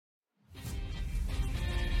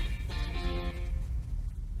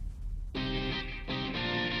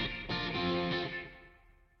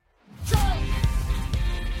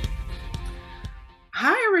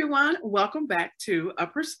everyone. Welcome back to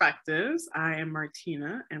Perspectives. I am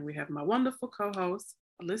Martina, and we have my wonderful co-host,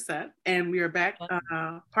 Lisette, and we are back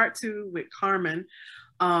part two with Carmen.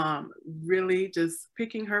 Really just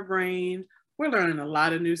picking her brain. We're learning a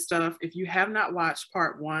lot of new stuff. If you have not watched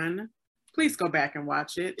part one, please go back and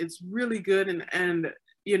watch it. It's really good, and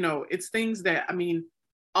you know, it's things that, I mean,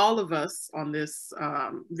 all of us on this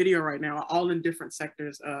video right now are all in different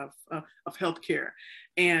sectors of healthcare,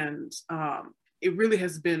 and it really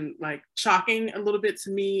has been like shocking a little bit to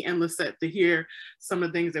me and Lisette to hear some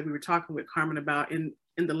of the things that we were talking with Carmen about in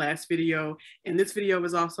the last video. And this video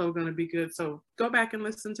is also going to be good. So go back and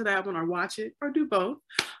listen to that one or watch it or do both.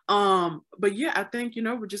 But yeah, I think, you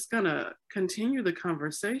know, we're just going to continue the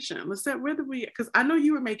conversation. Lisette, where did we, because I know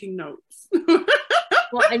you were making notes.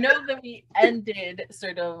 Well, I know that we ended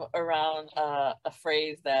sort of around a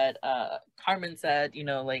phrase that Carmen said, you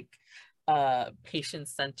know, like,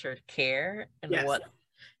 patient-centered care and Yes.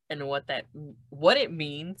 what it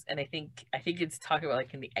means. And I think it's talking about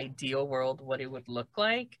like in the ideal world what it would look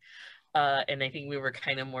like, and I think we were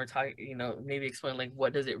kind of more talking, you know, maybe explain like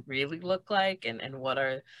what does it really look like and what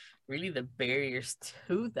are really the barriers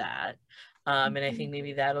to that, and I think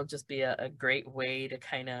maybe that'll just be a great way to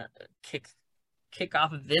kind of kick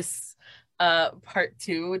off this part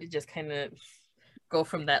two, to just kind of go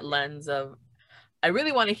from that lens of, I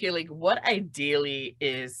really want to hear like what ideally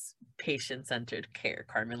is patient-centered care,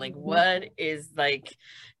 Carmen. Like what is, like,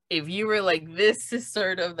 if you were like, this is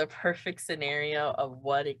sort of the perfect scenario of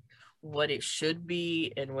what it should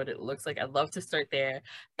be and what it looks like. I'd love to start there,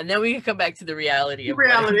 and then we can come back to the reality of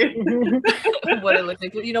what it looks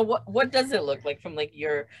like. You know, what does it look like from like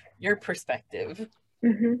your perspective?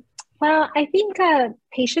 Mm-hmm. Well, I think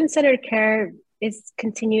patient-centered care is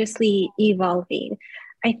continuously evolving.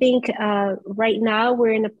 I think right now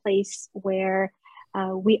we're in a place where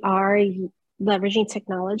we are leveraging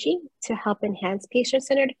technology to help enhance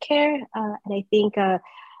patient-centered care. And I think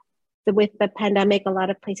with the pandemic, a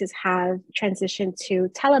lot of places have transitioned to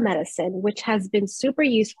telemedicine, which has been super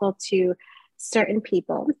useful to certain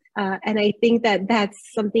people. And I think that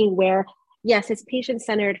that's something where, yes, it's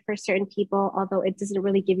patient-centered for certain people, although it doesn't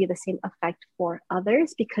really give you the same effect for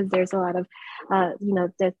others, because there's a lot of, you know,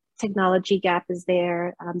 the technology gap is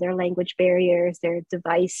there, there are language barriers, there are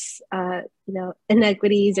device, you know,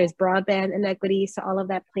 inequities, there's broadband inequities, so all of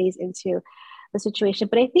that plays into the situation.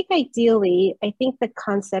 But I think ideally, I think the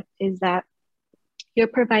concept is that you're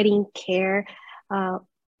providing care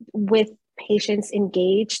with patients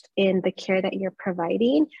engaged in the care that you're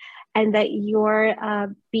providing, and that you're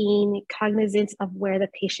being cognizant of where the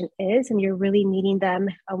patient is, and you're really meeting them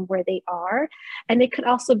where they are. And it could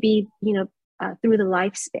also be, you know, through the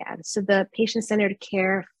lifespan. So the patient-centered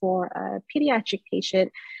care for a pediatric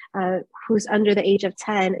patient who's under the age of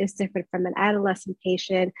 10 is different from an adolescent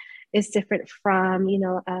patient, is different from, you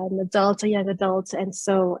know, an adult or young adult. And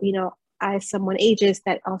so, you know, as someone ages,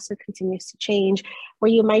 that also continues to change,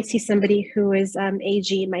 where you might see somebody who is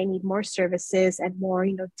aging, might need more services and more,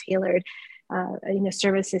 you know, tailored, you know,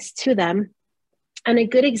 services to them. And a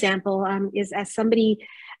good example is as somebody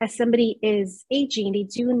is aging, they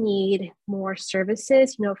do need more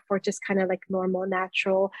services, you know, for just kind of like normal,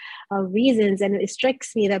 natural reasons. And it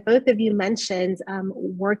strikes me that both of you mentioned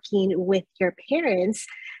working with your parents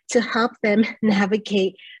to help them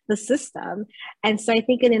navigate the system. And so I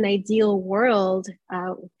think in an ideal world,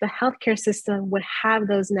 the healthcare system would have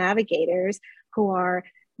those navigators who are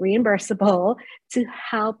reimbursable to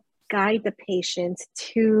help guide the patient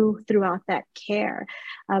throughout that care.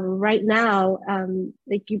 Right now,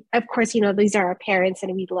 like you, of course, you know, these are our parents,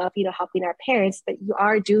 and we love, you know, helping our parents, but you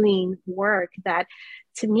are doing work that,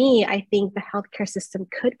 to me, I think the healthcare system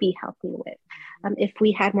could be helping with. If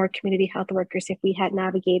we had more community health workers, if we had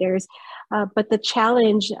navigators. But the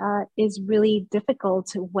challenge is really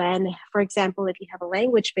difficult when, for example, if you have a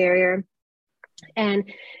language barrier, and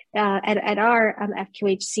at our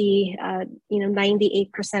FQHC, you know,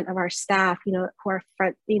 98% of our staff, you know, who are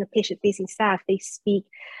front, you know, patient-facing staff, they speak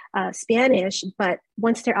Spanish. But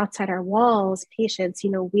once they're outside our walls, patients, you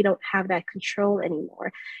know, we don't have that control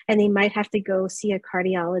anymore, and they might have to go see a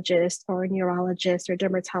cardiologist or a neurologist or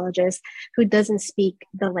dermatologist who doesn't speak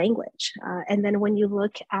the language. And then when you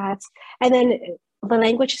look at, and then the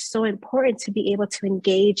language is so important to be able to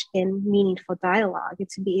engage in meaningful dialogue and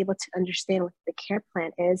to be able to understand what the care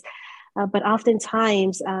plan is. But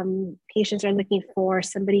oftentimes, patients are looking for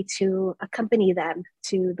somebody to accompany them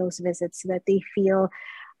to those visits so that they feel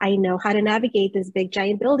I know how to navigate this big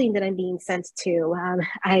giant building that I'm being sent to.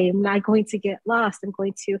 I'm not going to get lost. I'm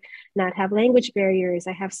going to not have language barriers.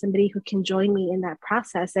 I have somebody who can join me in that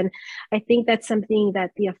process. And I think that's something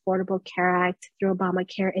that the Affordable Care Act through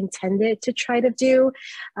Obamacare intended to try to do,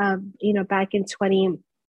 back in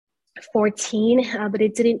 2014, but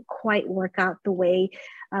it didn't quite work out the way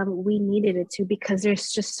we needed it to, because there's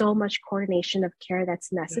just so much coordination of care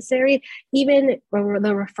that's necessary. Even the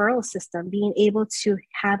referral system, being able to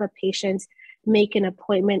have a patient make an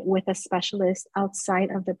appointment with a specialist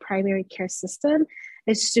outside of the primary care system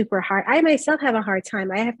is super hard. I myself have a hard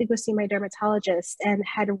time. I have to go see my dermatologist and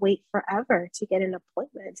had to wait forever to get an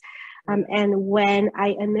appointment. And when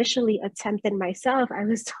I initially attempted myself, I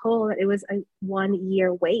was told that it was a 1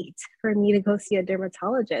 year wait for me to go see a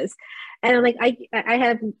dermatologist. And I'm like, I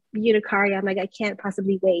have urticaria. I'm like, I can't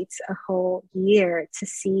possibly wait a whole year to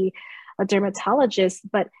see a dermatologist.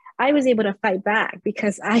 But I was able to fight back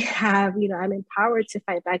because I have, I'm empowered to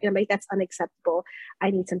fight back. And I'm like, that's unacceptable. I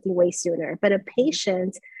need something way sooner. But a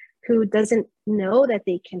patient who doesn't know that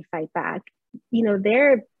they can fight back,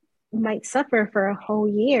 they're might suffer for a whole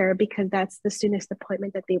year because that's the soonest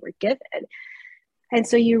appointment that they were given. And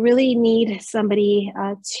so you really need somebody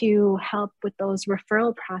to help with those the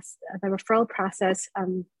referral process.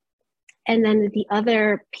 And then the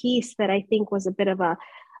other piece that I think was a bit of a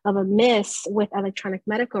miss with electronic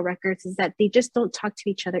medical records is that they just don't talk to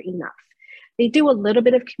each other enough. They do a little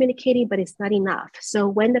bit of communicating, but it's not enough. So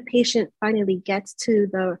when the patient finally gets to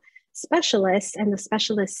the specialist and the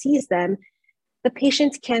specialist sees them, the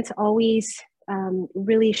patient can't always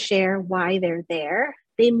really share why they're there.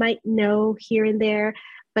 They might know here and there,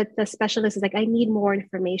 but the specialist is like, I need more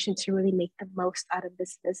information to really make the most out of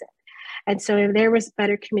this visit. And so if there was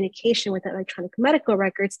better communication with electronic medical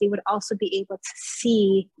records, they would also be able to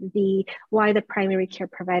see why the primary care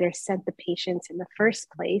provider sent the patient in the first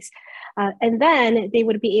place. And then they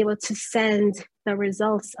would be able to send the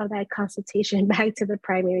results of that consultation back to the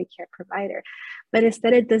primary care provider. But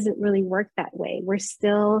instead, it doesn't really work that way. We're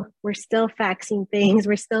still faxing things,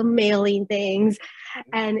 we're still mailing things,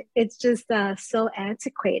 and it's just so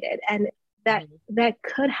antiquated. And that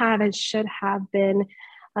could have and should have been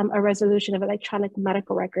a resolution of electronic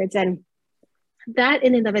medical records. And that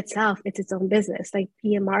in and of itself, it's its own business, like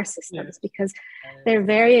EMR systems, because they're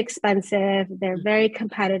very expensive, they're very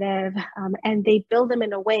competitive, and they build them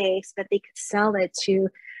in a way so that they could sell it to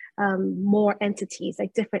more entities,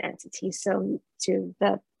 like different entities. So to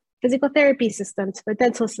the physical therapy system, to the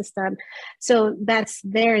dental system. So that's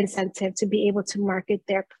their incentive to be able to market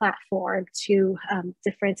their platform to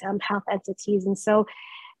different health entities. And so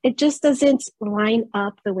it just doesn't line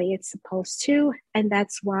up the way it's supposed to. And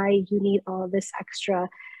that's why you need all of this extra,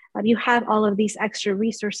 you have all of these extra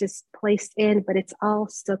resources placed in, but it's all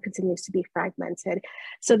still continues to be fragmented.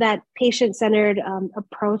 So that patient-centered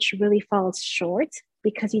approach really falls short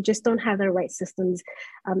because you just don't have the right systems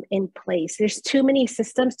in place. There's too many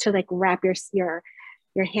systems to like wrap your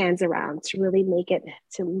hands around to really make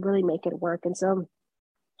it work. And so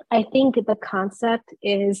I think the concept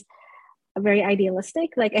is very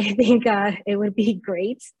idealistic. Like I think it would be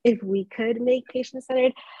great if we could make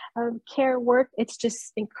patient-centered care work. It's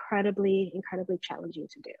just incredibly, incredibly challenging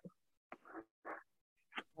to do.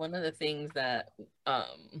 One of the things that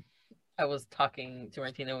I was talking to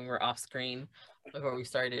Martina when we were off screen before we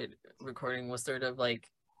started recording was sort of like,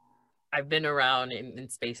 I've been around in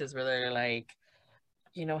spaces where they're like,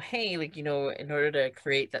 hey, like, in order to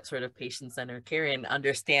create that sort of patient-centered care and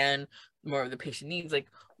understand more of the patient needs, like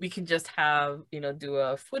we can just have, do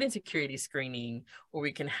a food insecurity screening, or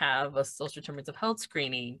we can have a social determinants of health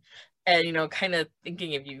screening. And, kind of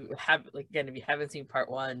thinking, if you have, like, again, if you haven't seen part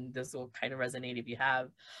one, this will kind of resonate. If you have,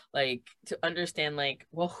 like, to understand, like,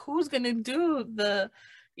 well, who's going to do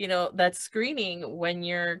that screening when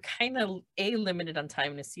you're kind of limited on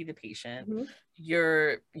time to see the patient. Mm-hmm.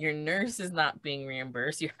 Your nurse is not being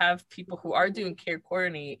reimbursed. You have people who are doing care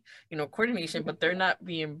coordination, but they're not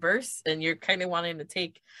reimbursed, and you're kind of wanting to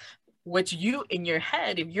take, which you in your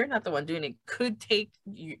head, if you're not the one doing it, could take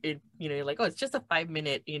you, you're like, oh, it's just a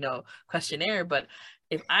 5-minute, questionnaire. But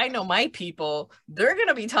if I know my people, they're going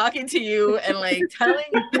to be talking to you and like telling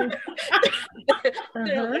you,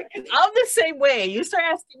 like, I'm the same way. You start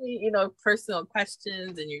asking me, personal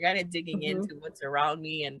questions, and you're kind of digging into what's around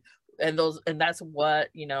me, and that's what,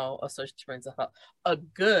 a social determinants of health, a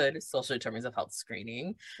good social determinants of health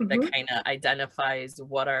screening that kind of identifies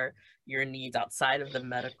what are your needs outside of the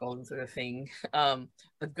medical and sort of thing. A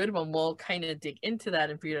good one will kind of dig into that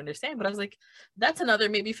and for you to understand. But I was like, that's another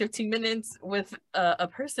maybe 15 minutes with a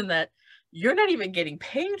person that you're not even getting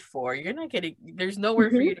paid for. You're not getting, there's nowhere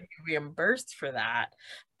for you to be reimbursed for that.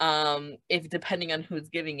 If depending on who's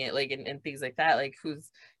giving it, like, and things like that, like because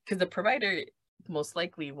the provider most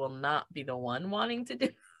likely will not be the one wanting to do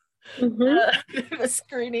the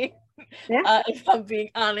screening. Yeah. If I'm being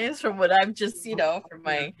honest, from what I've just, from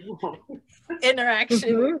my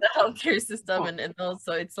interaction with the healthcare system and those,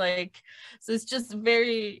 so it's like, so it's just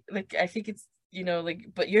very, like, I think it's, like,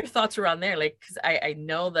 but your thoughts around there, like, because I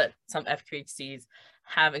know that some FQHCs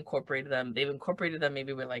have incorporated them. They've incorporated them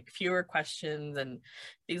maybe with like fewer questions and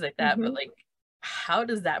things like that. But like, how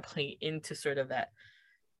does that play into sort of that?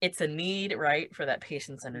 It's a need, right, for that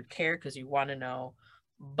patient-centered care because you want to know,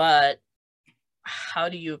 but how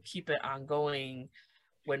do you keep it ongoing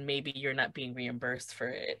when maybe you're not being reimbursed for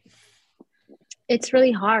it? It's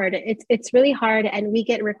really hard. It's really hard, and we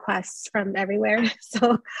get requests from everywhere.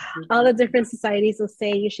 So all the different societies will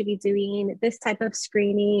say you should be doing this type of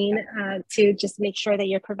screening to just make sure that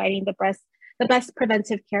you're providing the best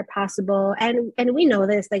preventive care possible. And we know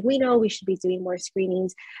this, like, we know we should be doing more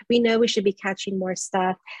screenings. We know we should be catching more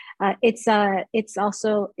stuff. It's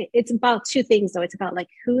about two things though. It's about like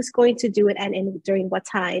who's going to do it and during what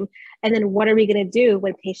time, and then what are we going to do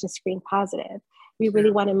when patients screen positive. We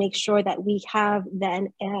really want to make sure that we have then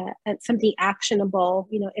something actionable.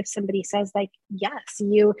 If somebody says like, yes,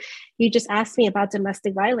 you just asked me about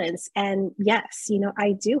domestic violence, and yes,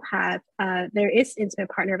 I do have, there is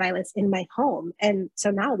intimate partner violence in my home. And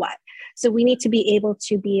so now what? So we need to be able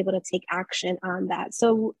to take action on that.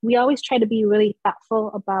 So we always try to be really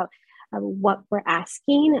thoughtful about what we're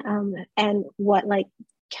asking and what like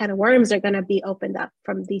can of worms are going to be opened up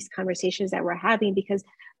from these conversations that we're having, because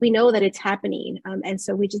we know that it's happening. And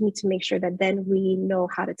so we just need to make sure that then we know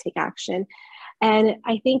how to take action. And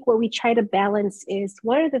I think what we try to balance is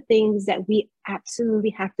what are the things that we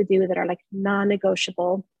absolutely have to do that are like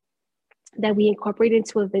non-negotiable that we incorporate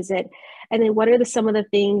into a visit. And then what are some of the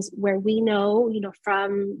things where we know,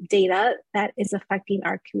 from data that is affecting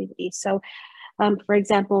our community. So for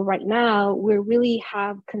example, right now, we really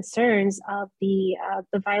have concerns of the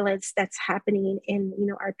violence that's happening in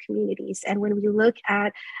our communities. And when we look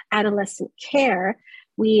at adolescent care,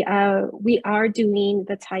 we are doing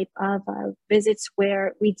the type of visits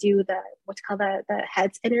where we do what's called the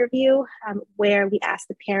heads interview, where we ask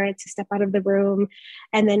the parent to step out of the room,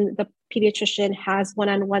 and then the pediatrician has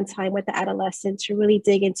one-on-one time with the adolescent to really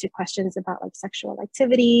dig into questions about like sexual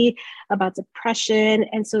activity, about depression.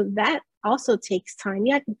 And so that also takes time.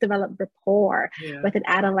 You have to develop rapport with an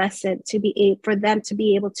adolescent for them to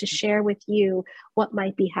be able to share with you what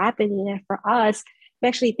might be happening. And for us, we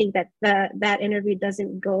actually think that that interview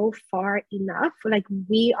doesn't go far enough. Like,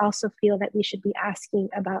 we also feel that we should be asking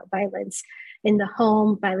about violence in the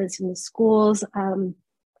home, violence in the schools,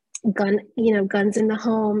 guns in the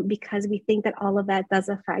home, because we think that all of that does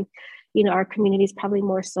affect, our communities probably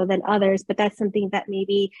more so than others. But that's something that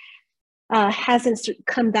maybe hasn't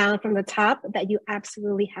come down from the top that you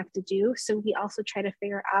absolutely have to do. So we also try to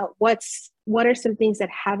figure out what are some things that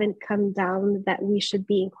haven't come down that we should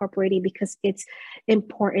be incorporating because it's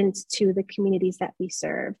important to the communities that we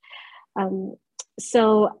serve.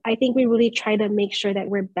 So I think we really try to make sure that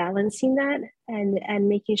we're balancing that and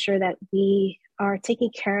making sure that we are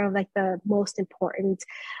taking care of like the most important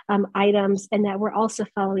items, and that we're also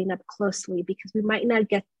following up closely, because we might not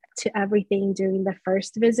get to everything during the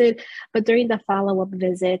first visit, but during the follow-up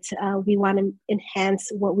visit, we want to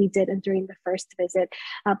enhance what we did during the first visit.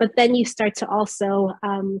 But then you start to also,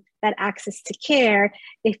 that access to care,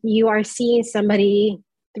 if you are seeing somebody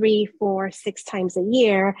 3, 4, 6 times a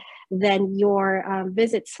year, then your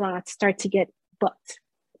visit slots start to get booked.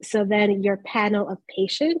 So then your panel of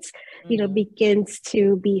patients, begins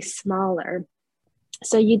to be smaller.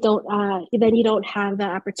 So you don't have the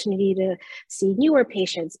opportunity to see newer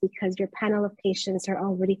patients, because your panel of patients are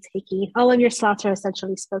already taking, all of your slots are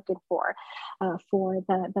essentially spoken for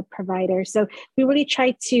the provider. So we really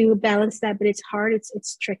try to balance that, but it's hard,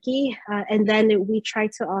 it's tricky. And then we try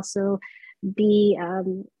to also be,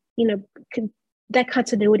 that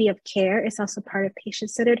continuity of care is also part of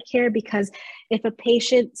patient-centered care, because if a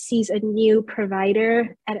patient sees a new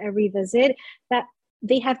provider at every visit, that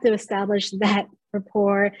they have to establish that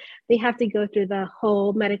rapport. They have to go through the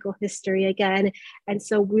whole medical history again. And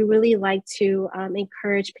so we really like to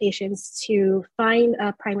encourage patients to find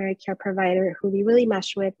a primary care provider who they really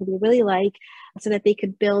mesh with, who they really like, so that they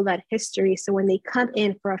could build that history. So when they come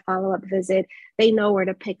in for a follow-up visit, they know where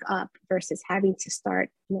to pick up versus having to start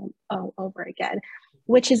all over again,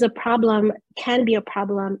 which is can be a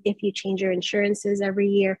problem if you change your insurances every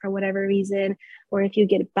year for whatever reason, or if you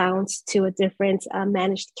get bounced to a different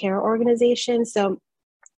managed care organization. So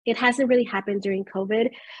it hasn't really happened during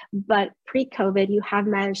COVID, but pre-COVID, you have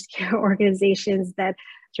managed care organizations that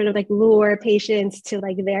sort of like lure patients to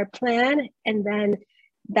like their plan, and then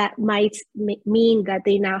that might mean that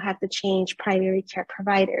they now have to change primary care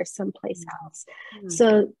providers someplace else.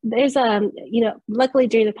 So there's luckily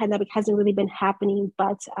during the pandemic hasn't really been happening,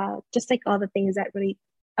 but just like all the things that really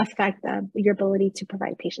affect your ability to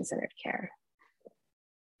provide patient-centered care.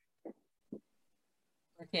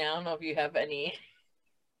 Yeah, I don't know if you have any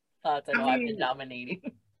thoughts. I know I've been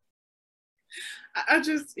dominating. I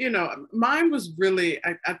just, mine was really,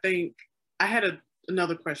 I think I had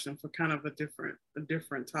another question for kind of a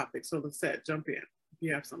different topic. So Lisette, jump in if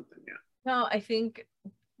you have something. Yeah. No, I think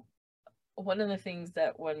one of the things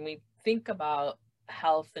that when we think about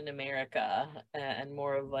health in America and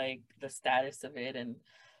more of like the status of it and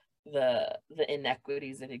the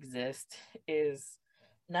inequities that exist is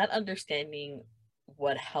not understanding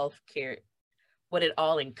what healthcare, what it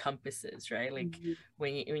all encompasses, right? Like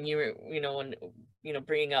when you were,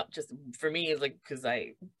 bringing up, just for me is like, because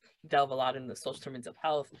I delve a lot in the social determinants of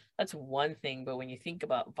health, that's one thing. But when you think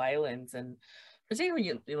about violence, and particularly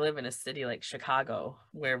when you live in a city like Chicago,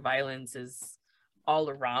 where violence is all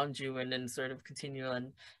around you and then sort of continual,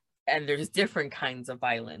 and there's different kinds of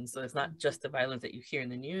violence. So it's not just the violence that you hear in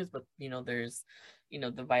the news, but there's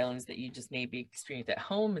the violence that you just maybe experience at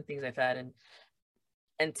home and things like that. And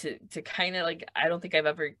to kind of like, I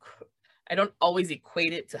don't always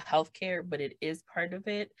equate it to healthcare, but it is part of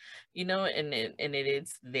it, and it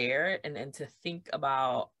is there. And to think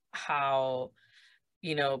about how,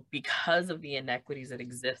 because of the inequities that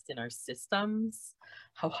exist in our systems,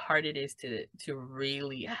 how hard it is to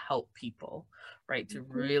really help people, right? To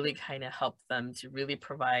really kind of help them, to really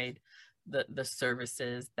provide the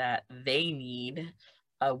services that they need.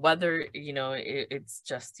 Whether it's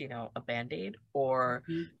just a band-aid or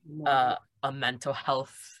a mental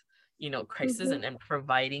health crisis, and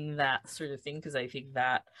providing that sort of thing, because I think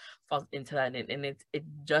that falls into that, and it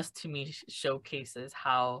just to me showcases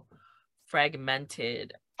how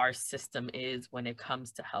fragmented our system is when it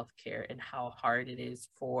comes to healthcare, and how hard it is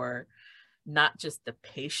for not just the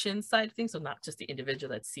patient side of things, so not just the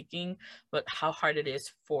individual that's seeking, but how hard it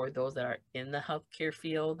is for those that are in the healthcare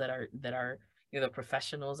field, that are the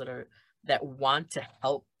professionals that want to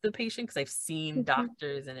help the patient. Because I've seen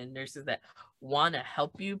doctors and nurses that want to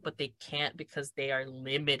help you, but they can't because they are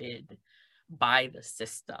limited by the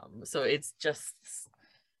system. So it's just,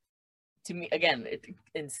 to me, again, it's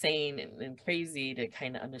insane and crazy to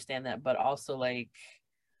kind of understand that, but also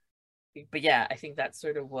but yeah, I think that's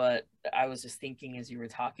sort of what I was just thinking as you were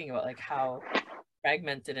talking about, like how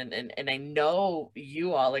fragmented, and I know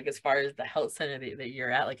you all, like as far as the health center that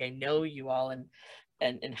you're at, like I know you all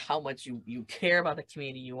and how much you care about the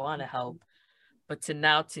community, you want to help, but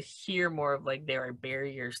to hear more of like there are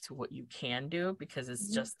barriers to what you can do because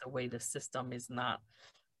it's just the way the system is not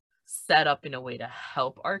set up in a way to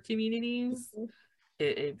help our communities.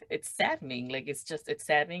 It's saddening. Like it's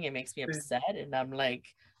saddening. It makes me upset, and I'm like,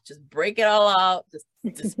 just break it all out, just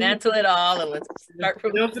dismantle it all, and let's start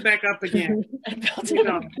from build it back up again. Because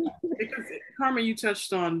Carmen, you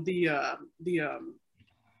touched on the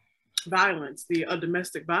violence, the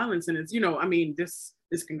domestic violence, and it's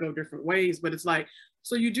this can go different ways, but it's like,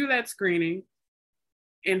 so you do that screening,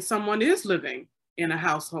 and someone is living in a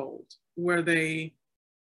household where they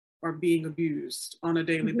are being abused on a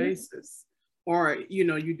daily basis, or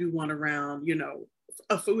you do one around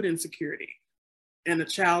a food insecurity, and the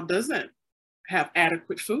child doesn't have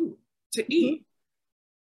adequate food to eat.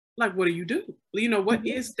 Like, what do you do? What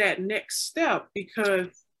is that next step? Because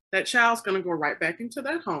that child's going to go right back into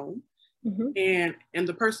that home, and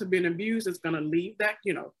the person being abused is going to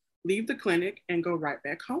leave the clinic and go right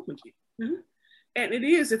back home again. And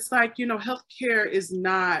it's like, healthcare is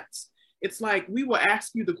not, it's like we will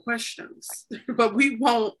ask you the questions, but we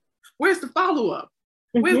won't, where's the follow-up?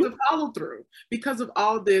 Where's the follow-through? Because of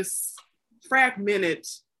all this fragmented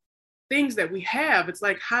things that we have, it's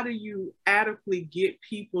like, how do you adequately get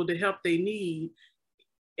people the help they need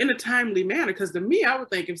in a timely manner? Because to me, I would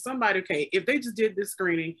think if they just did this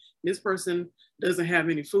screening, this person doesn't have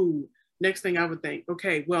any food, next thing I would think,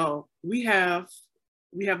 okay, well, we have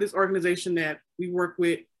this organization that we work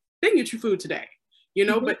with, they can get you food today,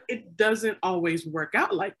 but it doesn't always work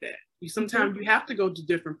out like that. Sometimes you have to go to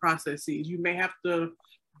different processes. You may have to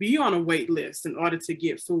be on a wait list in order to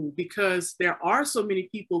get food because there are so many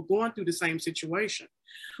people going through the same situation.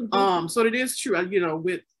 So it is true,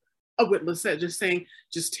 with Lisette just saying,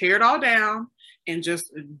 just tear it all down and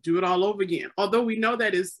just do it all over again. Although we know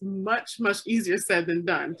that is much, much easier said than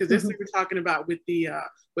done, because this is what we're talking about with the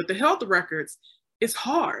health records. It's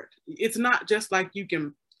hard. It's not just like you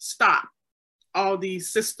can stop all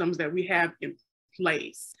these systems that we have in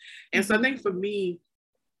place. And so I think for me,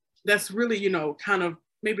 that's really, you know, kind of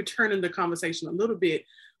maybe turning the conversation a little bit,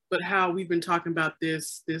 but how we've been talking about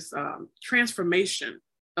this transformation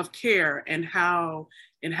of care, and how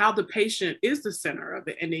the patient is the center of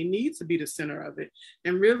it, and they need to be the center of it,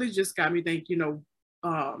 and really just got me thinking, you know,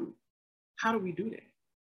 how do we do that?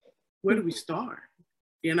 Where do we start?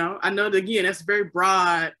 You know, I know that, again, that's a very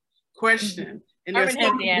broad question. And Carmen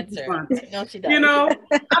has the answer. No, she does. You know,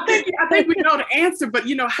 I think we know the answer, but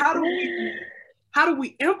you know, how do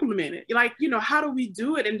we implement it? Like, you know, how do we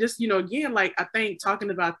do it? And just, you know, again, like I think talking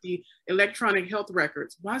about the electronic health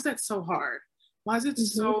records, why is that so hard? Why is it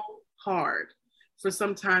so hard for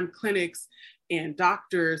sometimes clinics and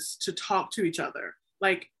doctors to talk to each other?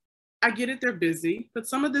 Like, I get it, they're busy, but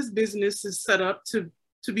some of this business is set up to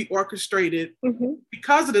be orchestrated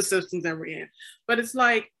because of the systems that we're in. But it's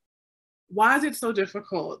like, why is it so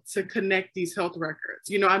difficult to connect these health records?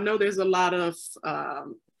 You know, I know there's a lot of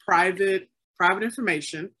private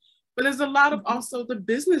information, but there's a lot of also the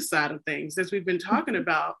business side of things, as we've been talking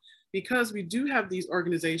about, because we do have these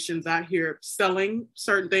organizations out here selling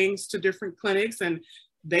certain things to different clinics, and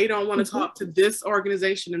they don't want to talk to this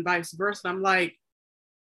organization and vice versa. I'm like,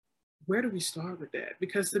 where do we start with that?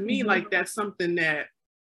 Because to me, like, that's something that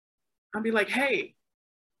I'd be like, hey,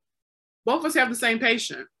 both of us have the same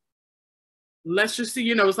patient. Let's just see,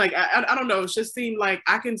 you know, it's like, I don't know. It just seemed like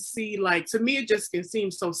I can see, like, to me, it just can seem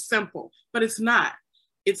so simple, but it's not.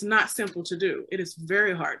 It's not simple to do. It is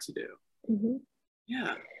very hard to do.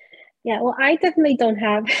 Yeah. Yeah, well, I definitely don't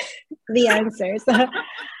have the answers.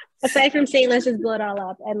 Aside from saying, let's just blow it all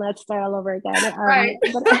up and let's start all over again. Right.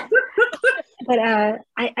 But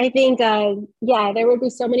I think, yeah, there would be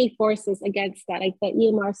so many forces against that. Like the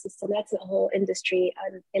EMR system, that's a whole industry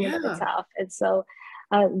in and of itself. And so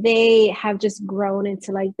they have just grown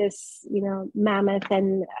into like this, you know, mammoth.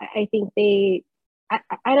 And I think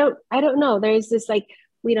I don't know. There's this like,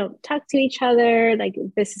 we don't talk to each other. Like,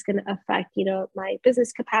 this is going to affect, you know, my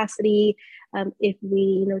business capacity if we,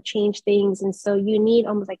 you know, change things. And so you need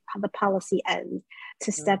almost like the policy end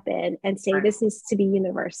to step in and say, this needs to be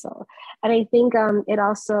universal. And I think it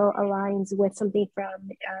also aligns with something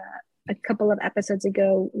from a couple of episodes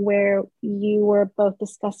ago where you were both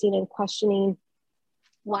discussing and questioning,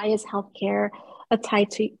 why is healthcare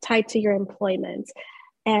tied to your employment?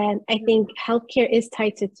 And I think healthcare is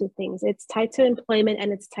tied to two things. It's tied to employment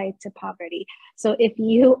and it's tied to poverty. So if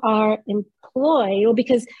you are employed, well,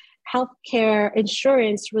 because healthcare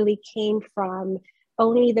insurance really came from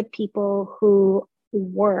only the people who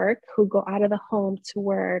work, who go out of the home to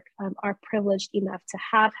work, are privileged enough to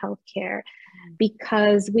have healthcare,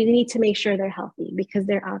 because we need to make sure they're healthy because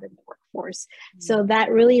they're out in the workforce. So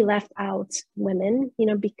that really left out women, you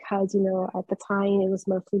know, because, you know, at the time it was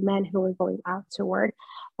mostly men who were going out to work.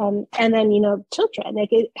 And then, you know, children,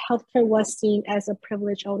 like healthcare was seen as a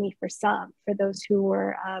privilege only for some, for those who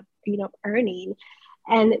were, you know, earning.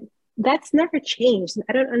 And that's never changed.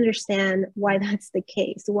 I don't understand why that's the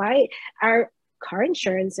case. Why our car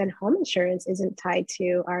insurance and home insurance isn't tied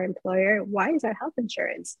to our employer? Why is our health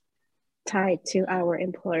insurance tied to our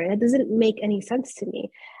employer? That doesn't make any sense to me.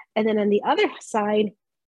 And then on the other side,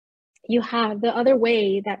 you have the other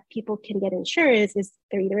way that people can get insurance is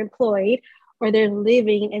they're either employed or they're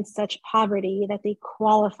living in such poverty that they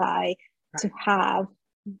qualify to have,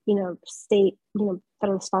 you know, state, you know,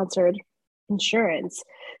 federal sponsored insurance.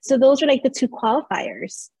 So those are like the two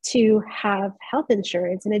qualifiers to have health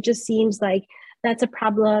insurance. And it just seems like that's a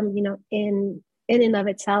problem, you know, in and of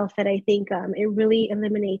itself. And I think it really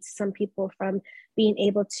eliminates some people from being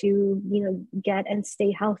able to, you know, get and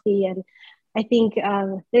stay healthy. And I think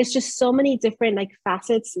there's just so many different like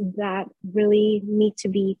facets that really need to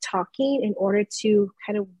be talking in order to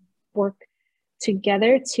kind of work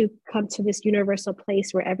together to come to this universal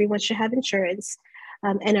place where everyone should have insurance.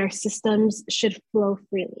 And our systems should flow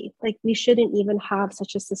freely. Like, we shouldn't even have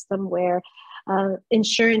such a system where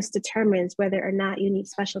insurance determines whether or not you need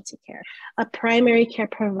specialty care. A primary care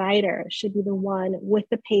provider should be the one with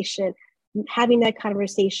the patient having that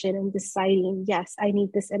conversation and deciding, yes, I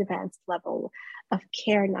need this advanced level of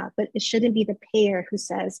care now. But it shouldn't be the payer who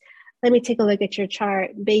says, let me take a look at your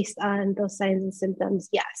chart based on those signs and symptoms.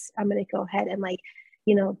 Yes, I'm going to go ahead and like,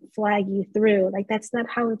 you know, flag you through. Like, that's not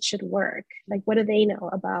how it should work. Like, what do they know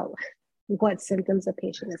about what symptoms a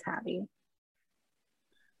patient is having?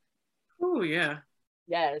 Oh, yeah.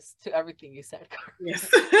 Yes, to everything you said. Yes.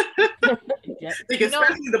 Yes.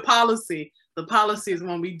 Especially the policy. The policy is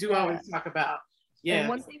one we do always talk about. Yeah. And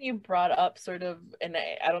one thing you brought up sort of, and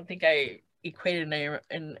I don't think I equated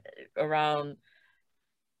in around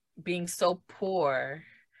being so poor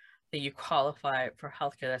that you qualify for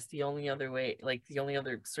healthcare. That's the only other way, like the only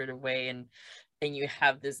other sort of way. And you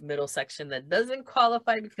have this middle section that doesn't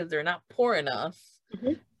qualify because they're not poor enough.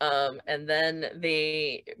 And then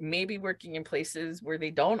they may be working in places where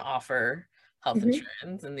they don't offer health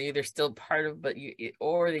insurance, and they're still part of, but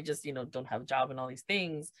or they just, don't have a job and all these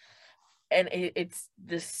things. And it's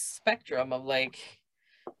this spectrum of like,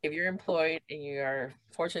 if you're employed and you are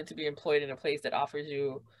fortunate to be employed in a place that offers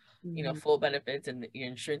you, full benefits and your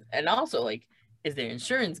insurance, and also like, is their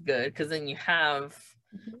insurance good? Because then you have,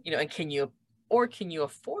 and can you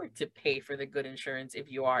afford to pay for the good insurance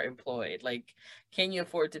if you are employed? Like, can you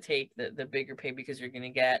afford to take the bigger pay because you're going to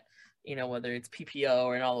get, whether it's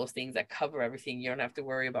PPO and all those things that cover everything, you don't have to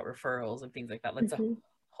worry about referrals and things like that. That's a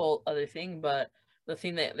whole other thing. But the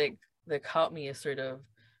thing that caught me is sort of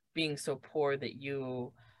being so poor that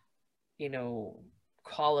you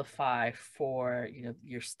qualify for,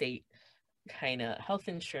 your state kind of health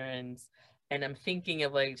insurance. And I'm thinking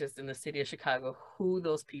of like, just in the city of Chicago, who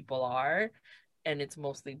those people are. And it's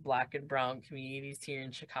mostly Black and brown communities here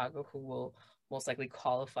in Chicago who will most likely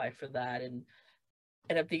qualify for that. And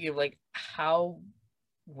I'm thinking of like,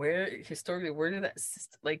 where did that,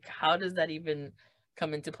 like, how does that even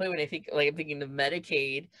come into play? When I think, like, I'm thinking of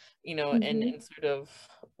Medicaid, and sort of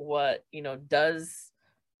what, does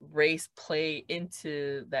race play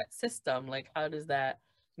into that system? Like, how does that,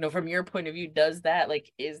 from your point of view, does that,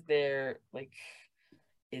 like, is there, like,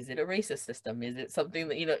 is it a racist system? Is it something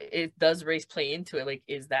that, it does race play into it? Like,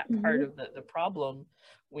 is that part of the problem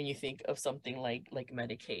when you think of something like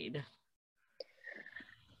Medicaid?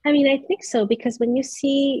 I mean, I think so, because when you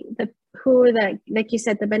see who the, like you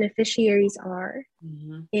said, the beneficiaries are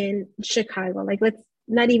in Chicago, like, let's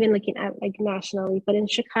not even looking at like nationally, but in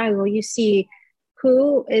Chicago, you see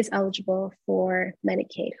who is eligible for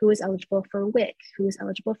Medicaid, who is eligible for WIC, who is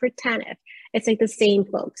eligible for TANF. It's like the same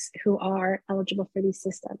folks who are eligible for these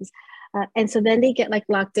systems. And so then they get like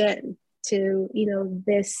locked in to,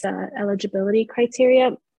 this eligibility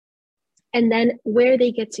criteria. And then where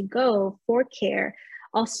they get to go for care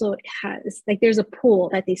also has, like, there's a pool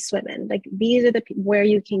that they swim in. Like, these are where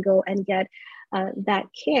you can go and get that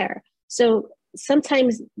care. So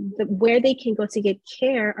sometimes where they can go to get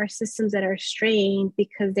care are systems that are strained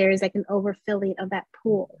because there's like an overfilling of that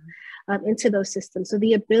pool into those systems. So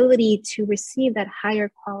the ability to receive that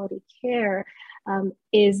higher quality care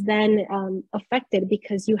is then affected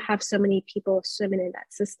because you have so many people swimming in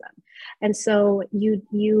that system. And so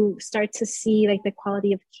you start to see like the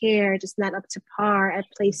quality of care just not up to par at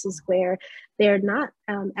places where they're not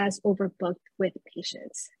as overbooked with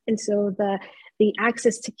patients. And so the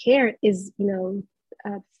access to care is,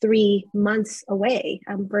 3 months away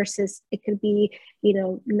versus it could be,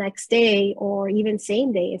 next day or even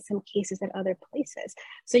same day in some cases at other places.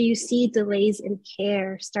 So you see delays in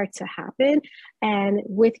care start to happen. And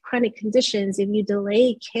with chronic conditions, if you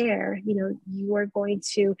delay care, you are going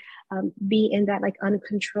to be in that like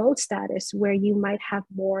uncontrolled status where you might have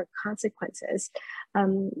more consequences,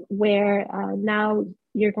 where now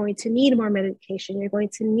you're going to need more medication, you're going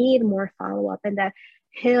to need more follow-up, and that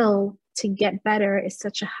hill to get better is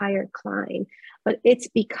such a higher climb. But it's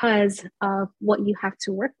because of what you have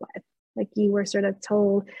to work with. Like, you were sort of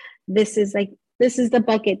told, this is the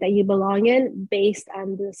bucket that you belong in based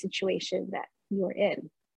on the situation that you're in.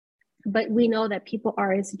 But we know that people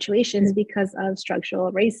are in situations because of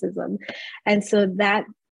structural racism. And so that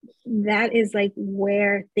is like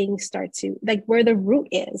where things start to, like, where the root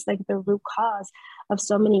is, like the root cause of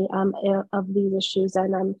so many of these issues.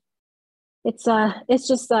 And it's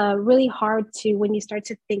just really hard to, when you start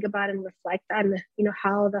to think about and reflect on,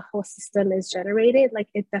 how the whole system is generated. Like,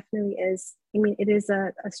 it definitely is. I mean, it is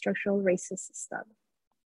a structural racist system.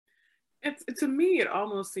 To me, it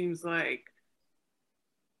almost seems like,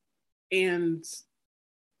 and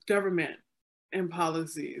government and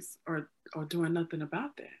policies are doing nothing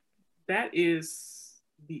about that. That is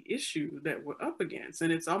the issue that we're up against.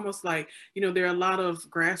 And it's almost like, there are a lot of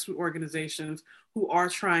grassroots organizations who are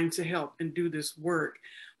trying to help and do this work.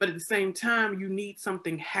 But at the same time, you need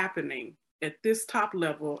something happening at this top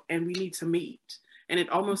level, and we need to meet. And it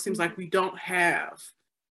almost seems like we don't have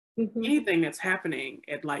anything that's happening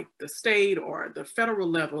at like the state or the federal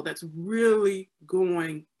level that's really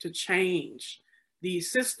going to change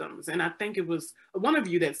these systems. And I think it was one of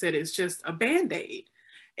you that said it's just a Band-Aid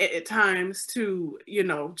at times to,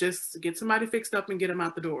 just get somebody fixed up and get them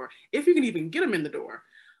out the door, if you can even get them in the door.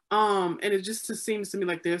 And it just seems to me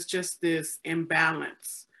like there's just this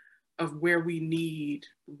imbalance of where we need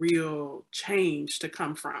real change to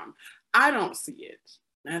come from. I don't see it.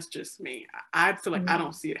 That's just me. I feel like I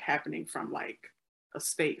don't see it happening from like a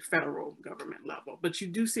state, federal government level. But you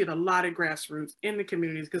do see it a lot of grassroots in the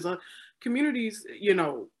communities, because communities,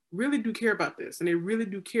 really do care about this, and they really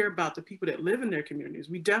do care about the people that live in their communities.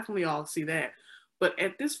 We definitely all see that. But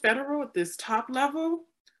at this top level,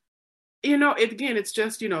 it's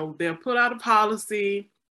just, they'll put out a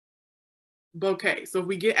policy. Okay, so if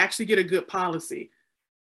we actually get a good policy,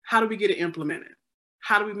 how do we get it implemented?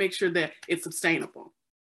 How do we make sure that it's sustainable?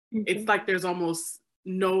 Mm-hmm. It's like there's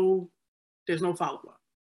no follow-up.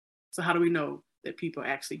 So how do we know that people are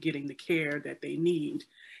actually getting the care that they need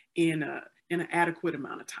in an adequate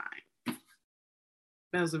amount of time?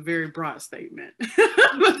 That was a very broad statement,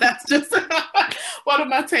 but that's just one of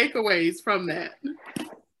my takeaways from that.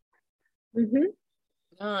 Mm-hmm.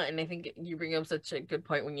 And I think you bring up such a good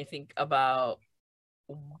point when you think about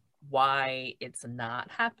why it's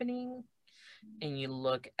not happening, and you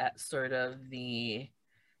look at sort of the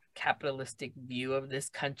capitalistic view of this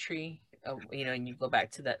country, and you go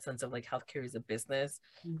back to that sense of like healthcare is a business,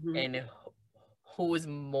 mm-hmm. and who is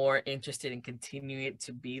more interested in continuing it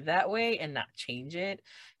to be that way and not change it.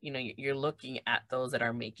 You're looking at those that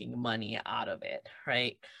are making money out of it,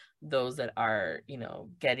 right? Those that are,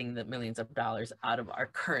 getting the millions of dollars out of our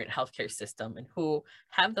current healthcare system, and who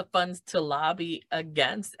have the funds to lobby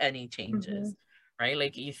against any changes, mm-hmm. right?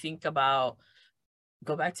 Like you think about,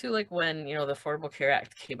 go back to like when, the Affordable Care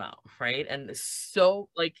Act came out, right? And so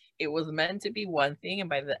like it was meant to be one thing, and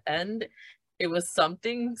by the end it was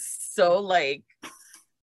something so like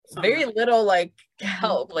very little like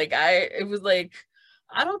help. Like it was like,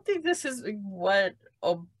 I don't think this is what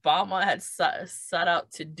Obama had set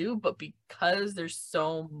out to do, but because there's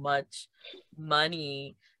so much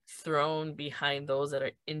money thrown behind those that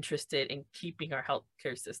are interested in keeping our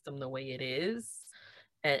healthcare system the way it is,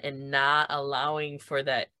 and not allowing for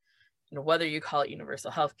that, whether you call it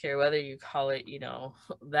universal healthcare, whether you call it,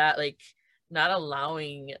 that, like, not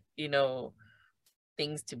allowing,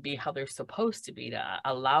 things to be how they're supposed to be, to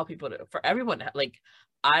allow people to, for everyone to, like,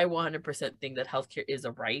 I 100% think that healthcare is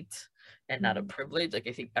a right and not a privilege. Like,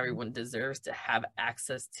 I think everyone deserves to have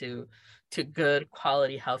access to good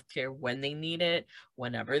quality healthcare when they need it,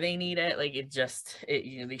 whenever they need it. Like,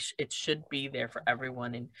 it should be there for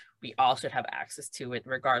everyone, and we all should have access to it,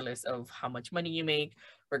 regardless of how much money you make,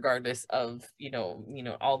 regardless of,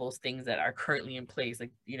 all those things that are currently in place.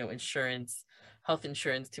 Like, insurance, health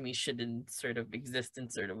insurance to me shouldn't sort of exist in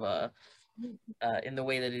sort of a, in the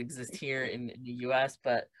way that it exists here in the US,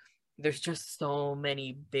 but there's just so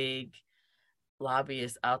many big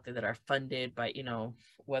lobbyists out there that are funded by,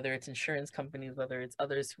 whether it's insurance companies, whether it's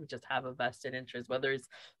others who just have a vested interest, whether it's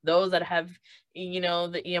those that have,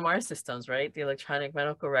 the EMR systems, right? The electronic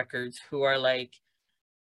medical records, who are like,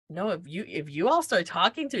 no, if you all start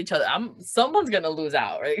talking to each other, someone's gonna lose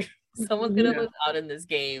out, right? Someone's gonna lose out in this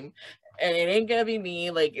game, and it ain't gonna be me.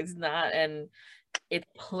 Like, it's not, and it's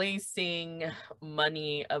placing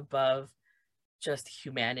money above just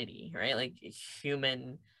humanity, right? Like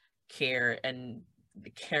human care and the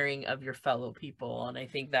caring of your fellow people. And I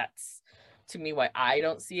think that's, to me, why I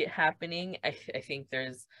don't see it happening. I think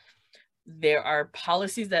there are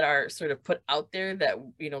policies that are sort of put out there that,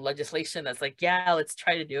 legislation that's like, yeah, let's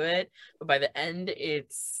try to do it, but by the end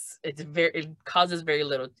it causes very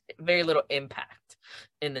little impact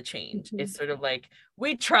in the change. It's sort of like,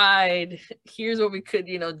 we tried, here's what we could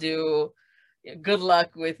do, good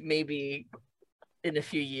luck with maybe in a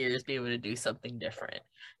few years be able to do something different.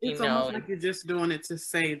 It's almost like you're just doing it to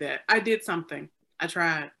say that I did something, I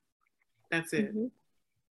tried, that's it.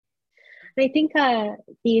 I think the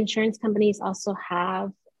insurance companies also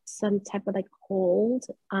have some type of like hold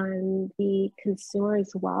on the consumer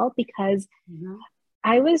as well, because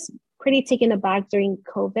I was pretty taken aback during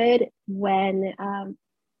COVID when,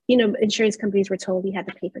 insurance companies were told you had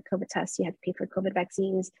to pay for COVID tests, you had to pay for COVID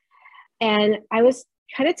vaccines. And I was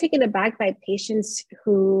kind of taken aback by patients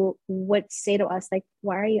who would say to us, like,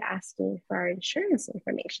 why are you asking for our insurance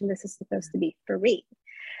information? This is supposed to be free.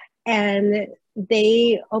 And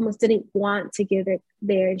they almost didn't want to give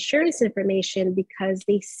their insurance information because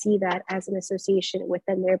they see that as an association with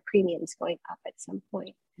then their premiums going up at some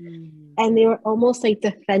point. And they were almost like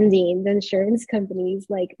defending the insurance companies,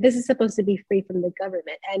 like, this is supposed to be free from the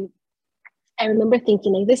government. And I remember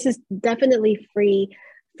thinking, like, this is definitely free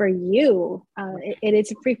for you. It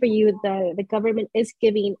is free for you. The government is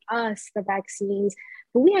giving us the vaccines,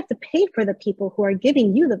 but we have to pay for the people who are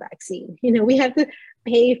giving you the vaccine. We have to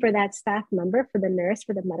pay for that staff member, for the nurse,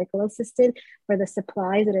 for the medical assistant, for the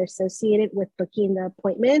supplies that are associated with booking the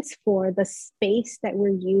appointments, for the space that we're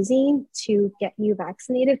using to get you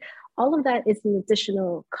vaccinated. All of that is an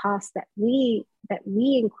additional cost that we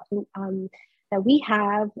that we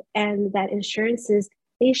have, and that insurances,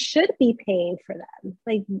 they should be paying for them.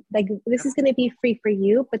 Like this is going to be free for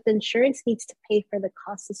you, but the insurance needs to pay for the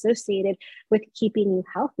costs associated with keeping you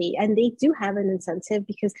healthy. And they do have an incentive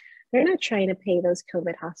because they're not trying to pay those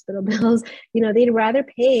COVID hospital bills. They'd rather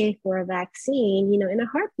pay for a vaccine, in a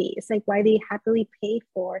heartbeat. It's like why they happily pay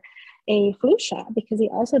for a flu shot, because they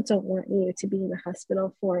also don't want you to be in the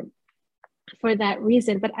hospital for that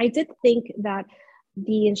reason. But I did think that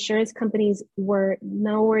the insurance companies were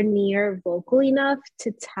nowhere near vocal enough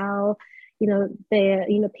to tell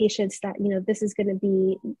the patients that this is going to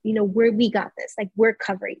be we got this, like we're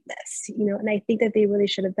covering this, and I think that they really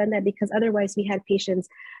should have done that, because otherwise we had patients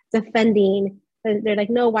defending. They're like,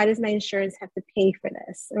 no, why does my insurance have to pay for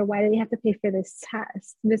this, or why do they have to pay for this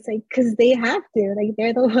test? And it's like, because they have to, like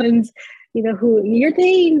they're the ones who you're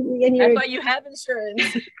paying, and that's why you have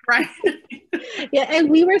insurance. Right. Yeah, and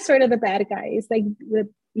we were sort of the bad guys, like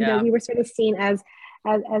we were sort of seen as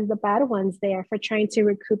the bad ones there for trying to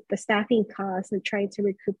recoup the staffing costs and trying to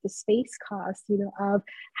recoup the space costs, of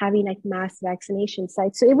having like mass vaccination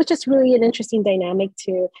sites. So it was just really an interesting dynamic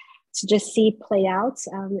to just see play out,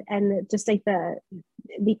 and just like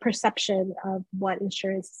the perception of what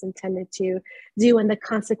insurance is intended to do and the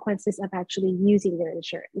consequences of actually using your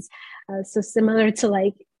insurance. So similar to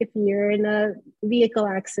like if you're in a vehicle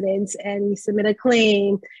accident and you submit a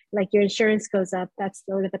claim, like your insurance goes up, that's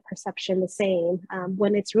sort of the perception the same,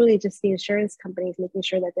 when it's really just the insurance companies making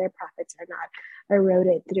sure that their profits are not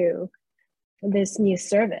eroded through this new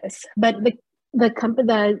service. But the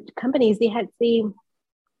companies, they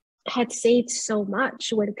had saved so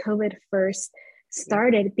much when COVID first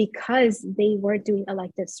started, because they weren't doing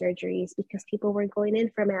elective surgeries, because people weren't going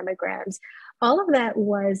in for mammograms. All of that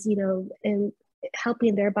was, in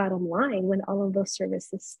helping their bottom line when all of those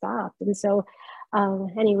services stopped. And so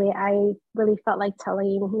anyway, I really felt like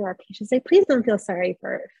telling our patients, like, please don't feel sorry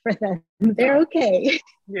for them. They're okay.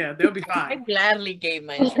 Yeah, they'll be fine. I gladly gave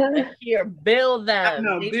my insurance. Here, bill them.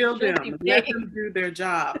 No, bill them. Let them do their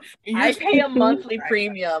job. I pay a monthly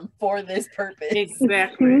premium for this purpose.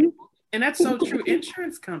 Exactly. Mm-hmm. And that's so true.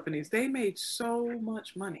 Insurance companies, they made so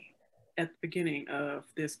much money at the beginning of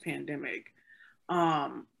this pandemic.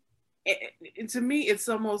 And to me, it's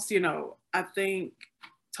almost, I think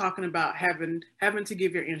talking about having to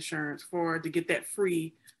give your insurance to get that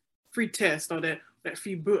free test, or that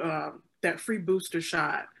free booster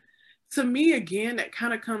shot. To me, again, that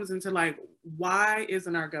kind of comes into like, why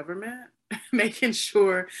isn't our government making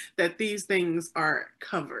sure that these things are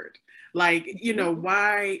covered? Like,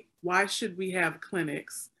 why should we have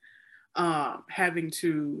clinics having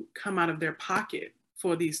to come out of their pocket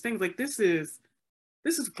for these things? Like, this is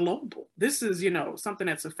global. This is, something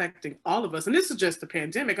that's affecting all of us. And this is just a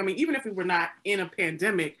pandemic. I mean, even if we were not in a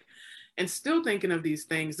pandemic and still thinking of these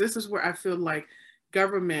things, this is where I feel like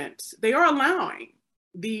government, they are allowing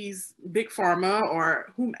these big pharma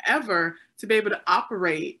or whomever to be able to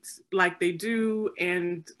operate like they do.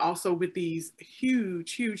 And also with these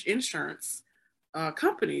huge insurance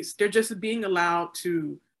companies, they're just being allowed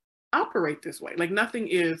to operate this way. Like nothing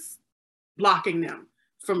is blocking them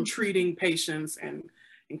from treating patients and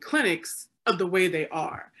clinics of the way they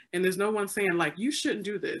are. And there's no one saying like, you shouldn't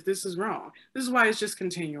do this. This is wrong. This is why it's just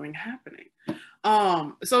continuing happening.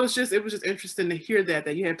 So it was just interesting to hear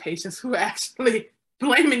that you had patients who actually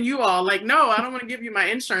blaming you all, like, no, I don't want to give you my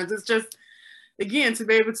insurance. It's just, again, to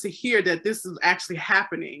be able to hear that this is actually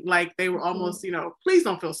happening. Like they were almost, please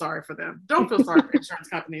don't feel sorry for them. Don't feel sorry for insurance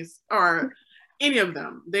companies or any of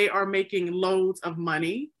them. They are making loads of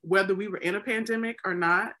money, whether we were in a pandemic or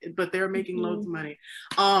not, but they're making loads of money.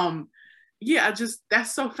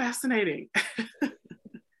 That's so fascinating.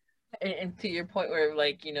 And to your point where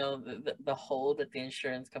like, the hold that the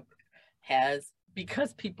insurance company has,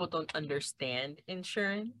 because people don't understand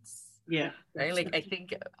insurance. Yeah. Right. Like I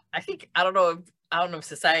think I don't know if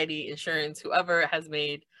society, insurance, whoever has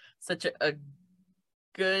made such a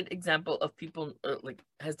good example of people,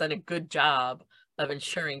 has done a good job of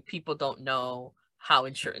ensuring people don't know how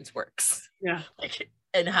insurance works. Yeah.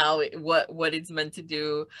 And how what it's meant to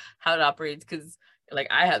do, how it operates. Because like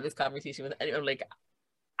I have this conversation with anyone, like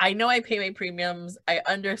I know I pay my premiums, I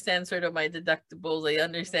understand sort of my deductibles, I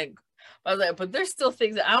understand. I was like, but there's still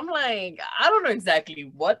things that I'm like, I don't know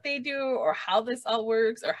exactly what they do or how this all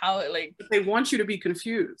works or how it like. They want you to be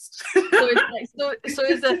confused. So it's like, so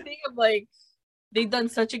it's a thing of like, they've done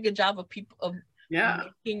such a good job of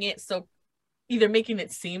making it so, either making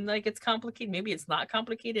it seem like it's complicated, maybe it's not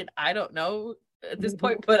complicated, I don't know at this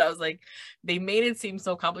point, but I was like, they made it seem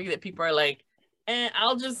so complicated that people are like,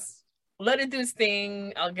 I'll just let it do its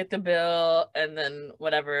thing, I'll get the bill and then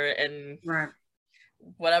whatever. And right.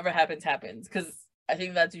 whatever happens, because I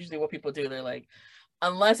think that's usually what people do. They're like,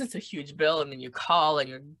 unless it's a huge bill and then you call and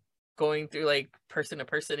you're going through like person to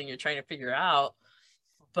person and you're trying to figure out,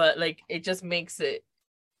 but like it just makes it,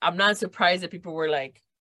 I'm not surprised that people were like,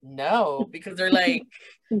 no, because they're like,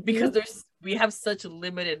 because we have such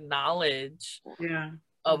limited knowledge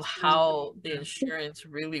of how the insurance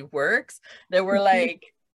really works that we're like,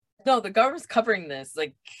 no, the government's covering this.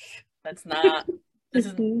 Like, that's not, this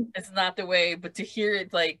is, it's not the way. But to hear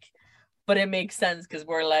it like, but it makes sense because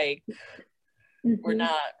we're like, we're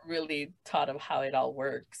not really taught of how it all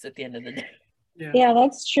works at the end of the day. Yeah,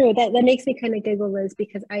 that's true. That makes me kind of giggle, Liz,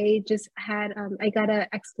 because I just had I got an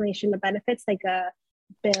explanation of benefits, like a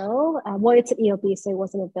bill. Well, it's an EOB, so it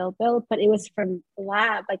wasn't a bill, but it was from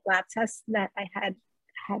lab tests that I had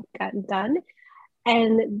gotten done,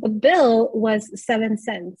 and the bill was 7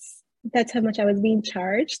 cents. That's how much I was being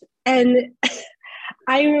charged, and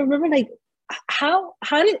I remember like, how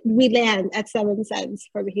did we land at 7 cents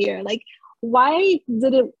from here? Like, why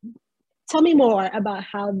did it? Tell me more about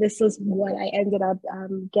how this was what I ended up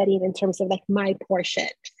getting in terms of like my portion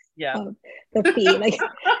of the fee. Like,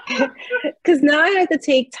 because now I have to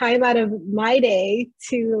take time out of my day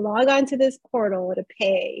to log onto this portal to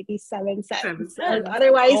pay these 7 cents.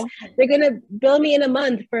 Otherwise, they're going to bill me in a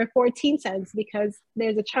month for 14 cents because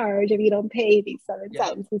there's a charge if you don't pay these 7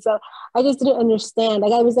 cents. And so I just didn't understand.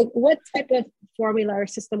 Like, I was like, what type of formula or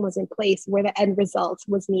system was in place where the end result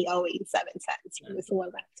was me owing 7 cents for this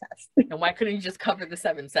one lab test? And why couldn't you just cover the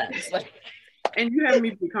 7 cents? Like, and you have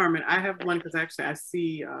me be Carmen. I have one because actually I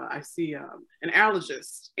see an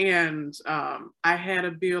allergist, and I had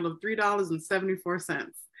a bill of $3.74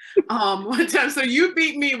 one time. So you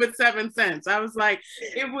beat me with 7 cents. I was like,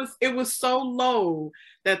 it was so low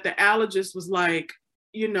that the allergist was like,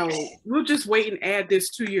 you know, we'll just wait and add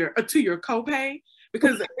this to your copay.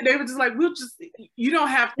 Because they were just like, you don't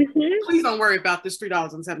have, please don't worry about this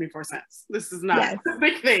 $3.74. This is not a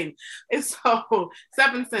big thing. It's so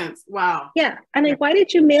 7 cents. Wow. Yeah. And like, why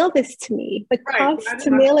did you mail this to me? The cost to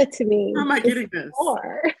mail it to me. How am I getting this?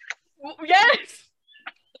 More. Yes.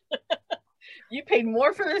 You paid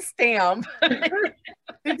more for the stamp.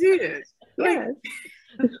 It did. Yes.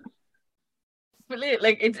 But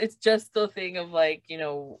like, it's just the thing of like, you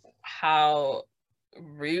know, how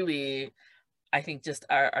really, I think just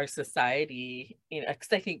our society, you know,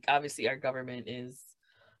 because I think obviously our government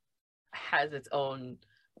has its own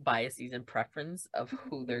biases and preference of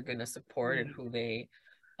who they're going to support and who they,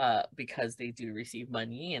 because they do receive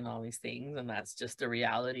money and all these things, and that's just the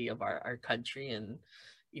reality of our country. And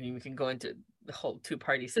you know, we can go into the whole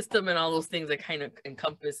two-party system and all those things that kind of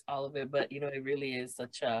encompass all of it, but you know, it really is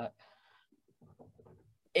such a,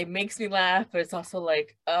 it makes me laugh, but it's also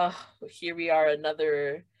like, oh, here we are,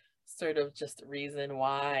 another sort of just reason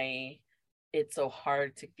why it's so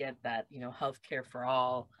hard to get that, you know, healthcare for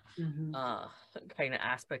all kind of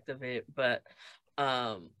aspect of it. But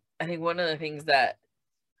I think one of the things that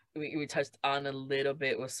we touched on a little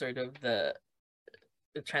bit was sort of the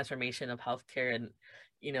transformation of healthcare, and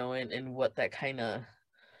you know, and what that kind of,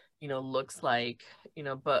 you know, looks like, you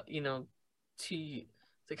know, but you know, to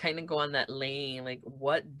kind of go on that lane, like,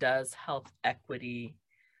 what does health equity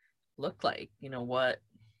look like? You know, what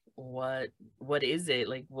is it?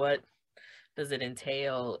 Like, what does it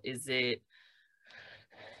entail? Is it,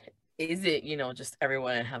 you know, just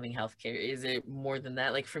everyone having healthcare? Is it more than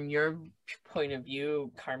that? Like, from your point of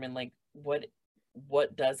view, Carmen, like, what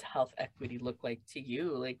does health equity look like to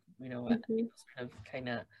you? Like, you know, kind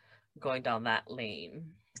of going down that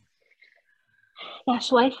lane. Yeah,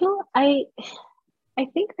 so I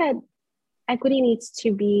think that equity needs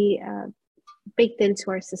to be baked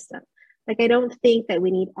into our system. Like, I don't think that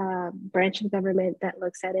we need a branch of government that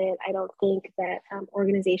looks at it. I don't think that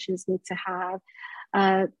organizations need to have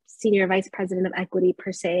a senior vice president of equity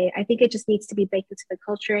per se. I think it just needs to be baked into the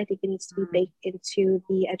culture. I think it needs to be baked into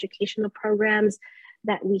the educational programs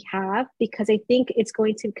that we have, because I think it's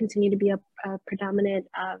going to continue to be a predominant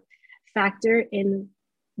factor in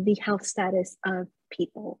the health status of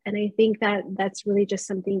people. And I think that that's really just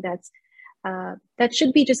something that's that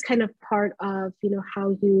should be just kind of part of, you know,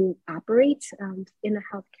 how you operate in a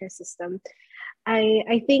healthcare system.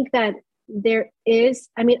 I think that there is,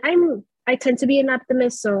 I mean, I tend to be an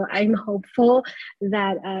optimist, so I'm hopeful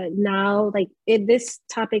that now, like, this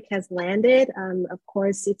topic has landed. Of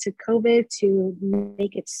course, it took COVID to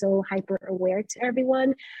make it so hyper aware to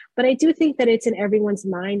everyone, but I do think that it's in everyone's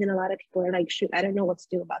mind, and a lot of people are like, shoot, I don't know what to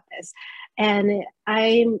do about this. And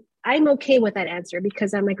I'm I'm okay with that answer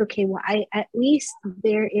because I'm like, okay, well, at least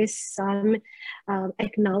there is some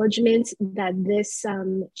acknowledgement that this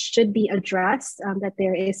should be addressed, that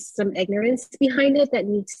there is some ignorance behind it that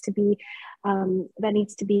needs to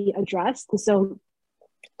be addressed. And so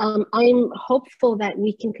I'm hopeful that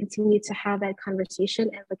we can continue to have that conversation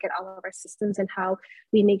and look at all of our systems and how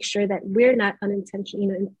we make sure that we're not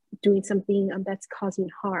unintentionally, doing something that's causing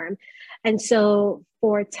harm. And so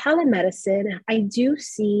for telemedicine, I do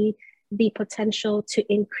see the potential to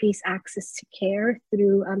increase access to care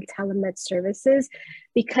through telemed services.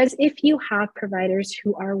 Because if you have providers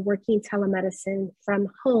who are working telemedicine from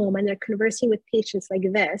home and they're conversing with patients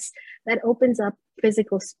like this, that opens up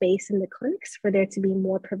physical space in the clinics for there to be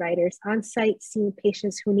more providers on site seeing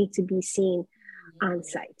patients who need to be seen on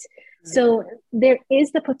site. So there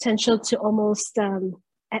is the potential to almost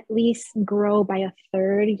at least grow by a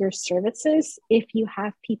third your services if you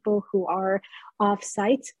have people who are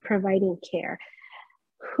off-site providing care.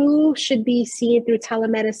 Who should be seen through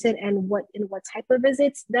telemedicine and what type of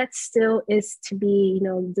visits, that still is to be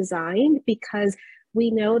designed, because we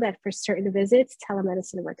know that for certain visits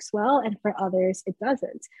telemedicine works well and for others it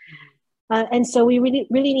doesn't. And so we really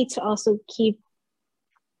need to also keep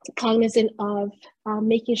cognizant of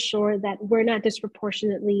making sure that we're not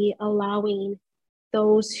disproportionately allowing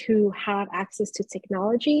those who have access to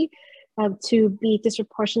technology to be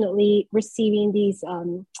disproportionately receiving these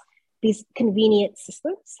convenient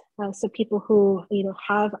systems. So people who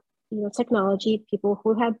have technology, people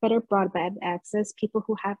who have better broadband access, people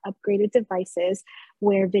who have upgraded devices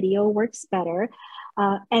where video works better,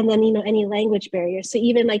 and then any language barriers. So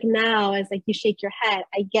even like now, as like you shake your head,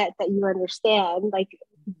 I get that you understand like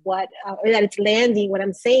what or that it's landing what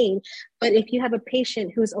I'm saying. But if you have a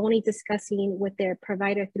patient who's only discussing with their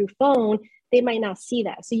provider through phone, they might not see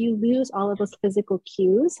that. So you lose all of those physical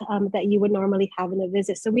cues that you would normally have in a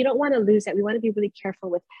visit. So we don't want to lose that. We want to be really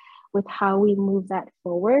careful with how we move that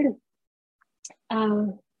forward.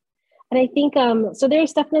 And I think, so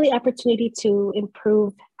there's definitely opportunity to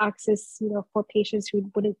improve access, for patients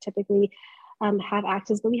who wouldn't typically have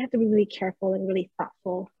access, but we have to be really careful and really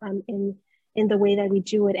thoughtful in the way that we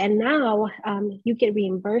do it. And now you get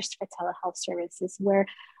reimbursed for telehealth services, where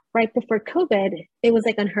right before COVID, it was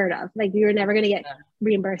like unheard of. Like you were never going to get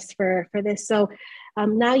reimbursed for this. So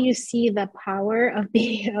now you see the power of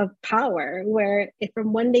being of power, where if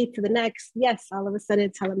from one day to the next, yes, all of a sudden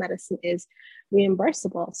telemedicine is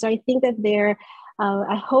reimbursable. So I think that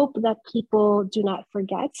I hope that people do not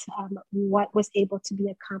forget what was able to be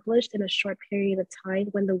accomplished in a short period of time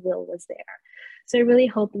when the will was there. So I really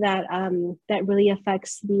hope that that really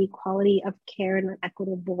affects the quality of care in an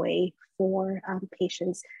equitable way for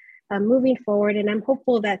patients moving forward. And I'm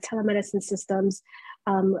hopeful that telemedicine systems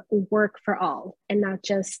work for all and not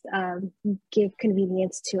just give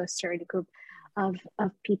convenience to a certain group of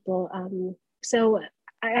people. So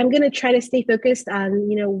I'm going to try to stay focused on,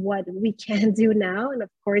 what we can do now. And of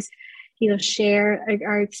course, share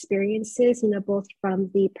our experiences, both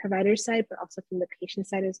from the provider side, but also from the patient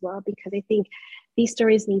side as well, because I think these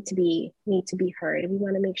stories need to be heard. And we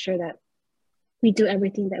want to make sure that we do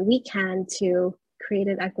everything that we can to create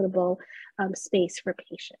an equitable space for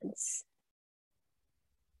patients.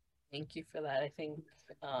 Thank you for that. I think,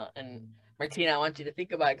 and Martina, I want you to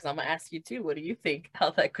think about it, because I'm gonna ask you too. What do you think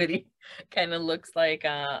health equity kind of looks like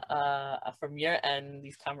from your end?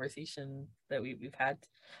 These conversations that we've had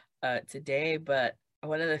today. But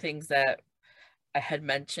one of the things that I had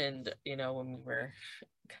mentioned, when we were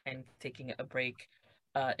kind of taking a break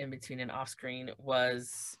in between and off screen,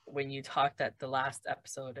 was when you talked at the last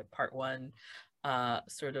episode at part 1,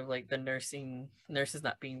 sort of like the nurses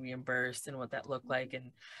not being reimbursed and what that looked like.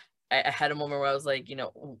 And I had a moment where I was like,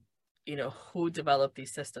 who developed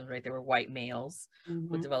these systems, right? They were white males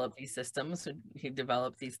who developed these systems, who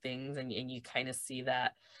developed these things. And you kind of see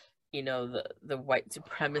that, the white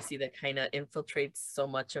supremacy that kind of infiltrates so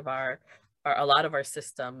much of a lot of our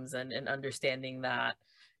systems, and understanding that,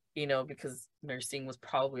 because nursing was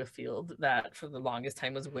probably a field that for the longest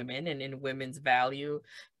time was women, and women's value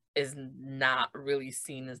is not really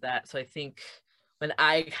seen as that. So I think when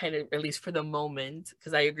I kind of, at least for the moment,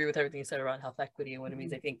 because I agree with everything you said around health equity and what it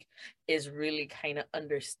means, I think is really kind of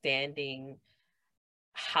understanding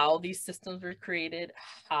how these systems were created,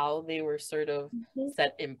 how they were sort of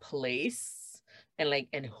set in place,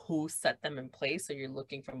 and who set them in place. So you're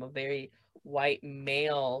looking from a very white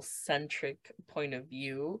male centric point of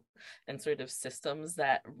view, and sort of systems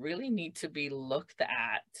that really need to be looked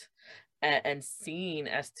at and seen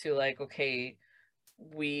as to like, okay,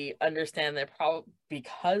 we understand that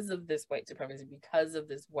because of this white supremacy, because of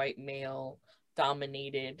this white male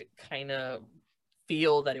dominated kind of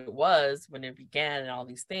feel that it was when it began and all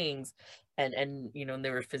these things. And you know, and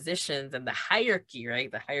there were physicians and the hierarchy, right?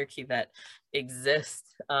 The hierarchy that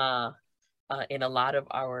exists in a lot of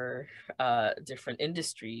our different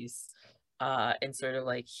industries. And sort of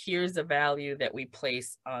like, here's the value that we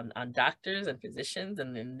place on doctors and physicians,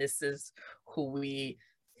 and then this is who we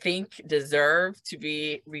think deserve to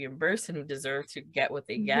be reimbursed and who deserve to get what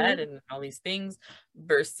they get, and all these things,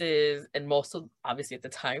 versus, and most of, obviously at the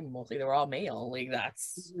time, mostly they were all male, like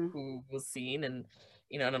that's who was seen. And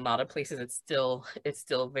you know, in a lot of places it's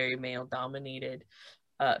still very male dominated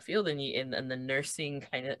field. And the nursing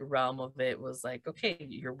kind of realm of it was like, okay,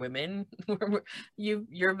 you're women,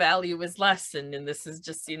 your value is less, and this is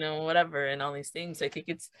just, you know, whatever, and all these things. So I think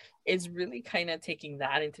it's really kind of taking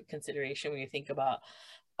that into consideration when you think about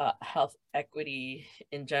health equity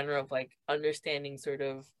in general, of like understanding sort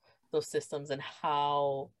of those systems and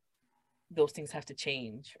how those things have to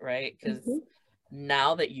change, right? Because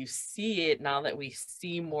now that you see it, now that we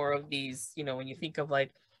see more of these, you know, when you think of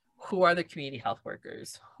like, who are the community health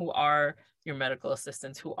workers, who are your medical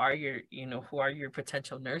assistants, who are your, you know, who are your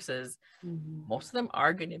potential nurses, most of them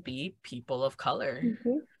are going to be people of color,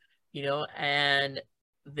 you know, and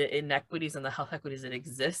the inequities and the health equities that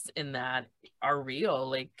exist in that are real.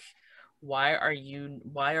 Like, why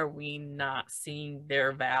are we not seeing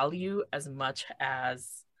their value as much as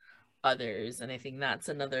others? And I think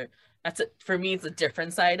for me, it's a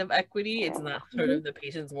different side of equity. It's not sort of the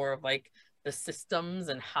patients, more of like the systems,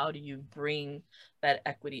 and how do you bring that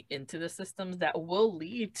equity into the systems that will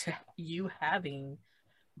lead to you having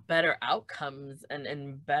better outcomes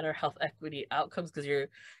and better health equity outcomes, because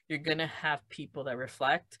you're gonna have people that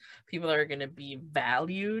reflect, people that are gonna be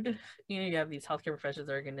valued. You know, you have these healthcare professionals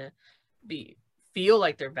that are gonna feel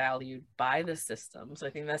like they're valued by the system. So I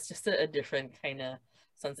think that's just a different kind of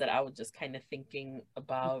sense that I was just kind of thinking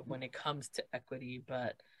about when it comes to equity.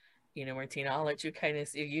 But you know, Martina, I'll let you kind of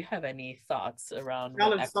see if you have any thoughts around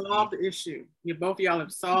y'all have solved the issue. Both of y'all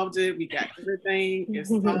have solved it. We got everything. It's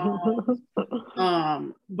solved.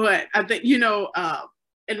 But I think, you know,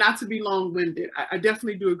 and not to be long-winded, I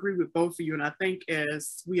definitely do agree with both of you. And I think,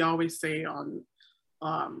 as we always say on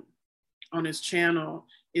this channel,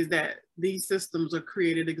 is that these systems are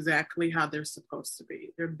created exactly how they're supposed to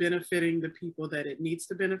be. They're benefiting the people that it needs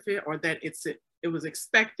to benefit, or that it was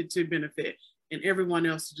expected to benefit, and everyone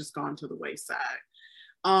else has just gone to the wayside.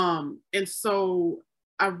 And so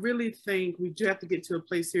I really think we do have to get to a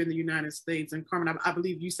place here in the United States. And Carmen, I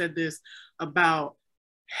believe you said this about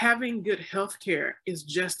having good healthcare is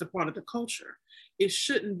just a part of the culture. It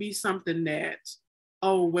shouldn't be something that,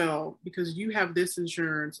 oh, well, because you have this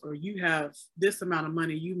insurance or you have this amount of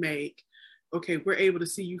money you make, okay, we're able to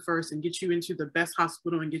see you first and get you into the best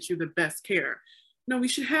hospital and get you the best care. No, we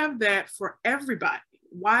should have that for everybody.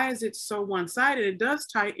 Why is it so one-sided? It does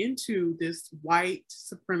tie into this white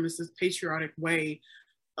supremacist patriotic way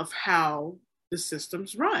of how the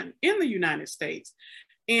systems run in the United States.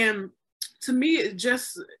 And to me, it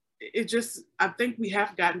just, I think we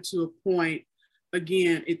have gotten to a point,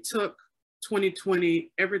 again, it took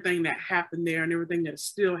 2020, everything that happened there and everything that's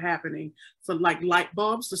still happening, for like light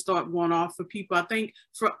bulbs to start going off for people. I think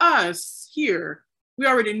for us here, we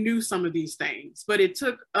already knew some of these things, but it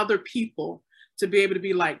took other people to be able to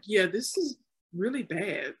be like, yeah, this is really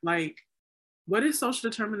bad. Like, what is social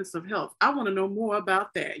determinants of health? I want to know more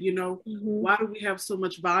about that. You know, why do we have so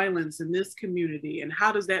much violence in this community? And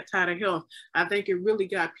how does that tie to health? I think it really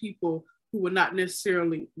got people who were not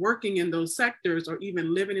necessarily working in those sectors or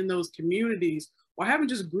even living in those communities, or haven't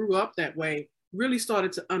just grew up that way, really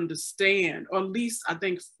started to understand, or at least I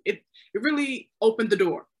think it really opened the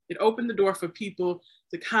door. It opened the door for people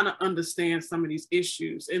to kind of understand some of these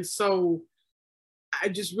issues. And so I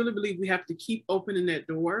just really believe we have to keep opening that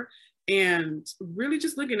door, and really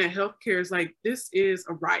just looking at healthcare as like, this is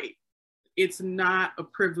a right. It's not a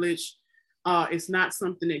privilege. It's not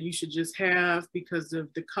something that you should just have because of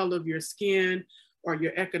the color of your skin or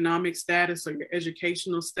your economic status or your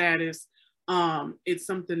educational status. It's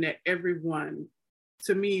something that everyone,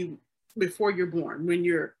 to me, before you're born, when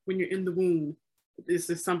you're in the womb,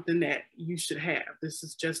 this is something that you should have. This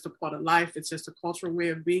is just a part of life. It's just a cultural way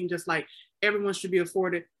of being, just like everyone should be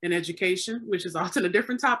afforded an education, which is often a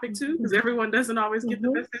different topic too, because everyone doesn't always get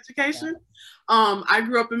the best education. I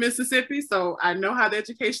grew up in Mississippi, so I know how the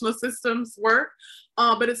educational systems work.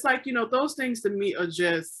 But it's like, you know, those things to me are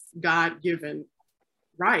just God-given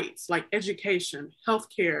rights, like education,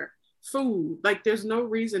 healthcare, food. Like, there's no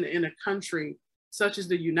reason in a country such as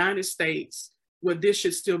the United States where this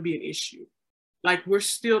should still be an issue. Like, we're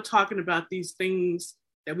still talking about these things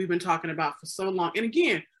that we've been talking about for so long. And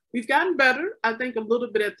again, we've gotten better, I think, a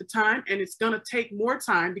little bit at the time, and it's going to take more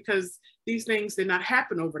time because these things did not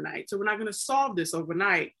happen overnight. So we're not going to solve this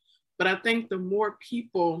overnight. But I think the more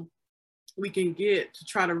people we can get to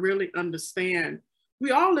try to really understand,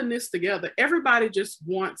 we all in this together. Everybody just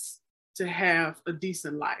wants to have a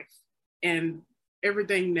decent life and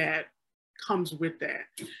everything that comes with that.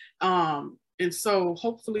 And so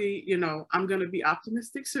hopefully, you know, I'm going to be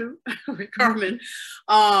optimistic too with Carmen.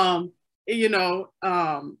 You know,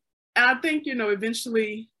 and I think, you know,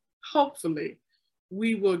 eventually, hopefully,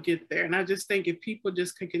 we will get there. And I just think if people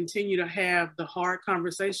just can continue to have the hard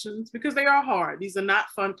conversations, because they are hard, these are not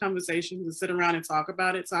fun conversations to sit around and talk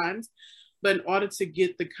about at times. But in order to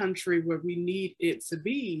get the country where we need it to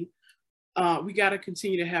be, we got to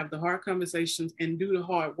continue to have the hard conversations and do the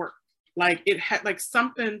hard work. Like like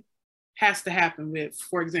something has to happen with,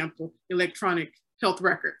 for example, electronic health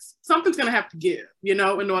records. Something's going to have to give, you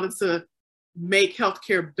know, in order to make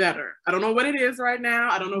healthcare better. I don't know what it is right now.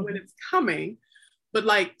 I don't know when it's coming, but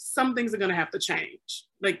like some things are going to have to change.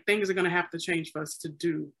 Like things are going to have to change for us to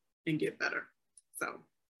do and get better. So I'll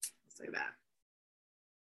say that.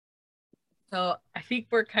 So I think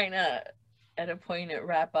we're kind of at a point to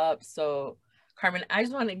wrap up. So Carmen, I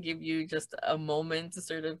just want to give you just a moment to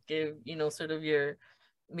sort of give, you know, sort of your,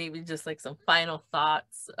 maybe just like some final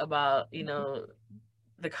thoughts about, you know,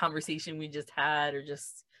 the conversation we just had, or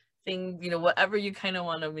just things, you know, whatever you kind of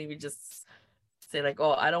want to maybe just say, like,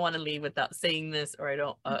 oh, I don't want to leave without saying this, or I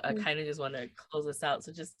don't, I kind of just want to close this out.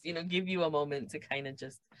 So just, you know, give you a moment to kind of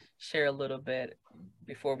just share a little bit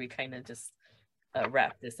before we kind of just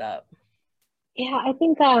wrap this up. Yeah, I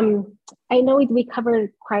think I know we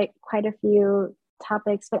covered quite a few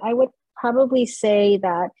topics, but I would probably say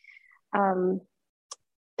that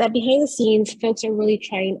that behind the scenes, folks are really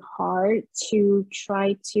trying hard to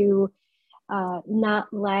try to not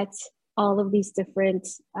let all of these different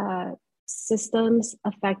systems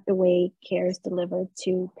affect the way care is delivered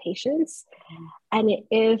to patients. And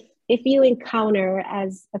if you encounter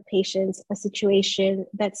as a patient a situation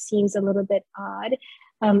that seems a little bit odd,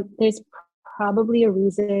 there's probably a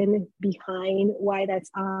reason behind why that's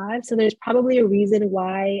odd. So there's probably a reason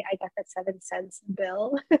why I got that 7 cents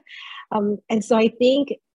bill. And so I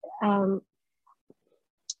think like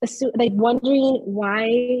wondering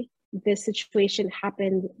why this situation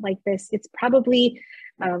happened like this, it's probably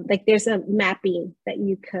like there's a mapping that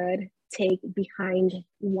you could take behind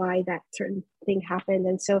why that certain thing happened.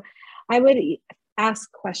 And so I would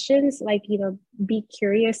ask questions like, you know, be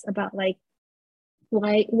curious about like,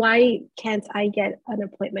 why can't I get an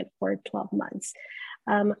appointment for 12 months?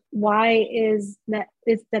 Why is that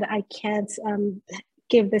I can't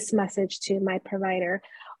give this message to my provider?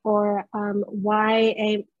 Or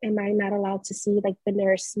why am I not allowed to see like the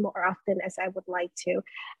nurse more often as I would like to?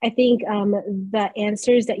 I think the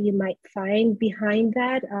answers that you might find behind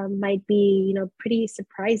that might be, you know, pretty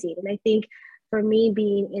surprising. And I think for me,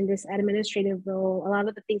 being in this administrative role, a lot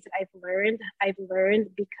of the things that I've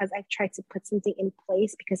learned because I've tried to put something in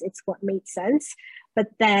place because it's what made sense. But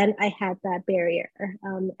then I had that barrier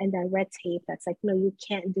and that red tape that's like, no, you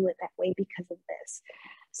can't do it that way because of this.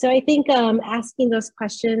 So I think asking those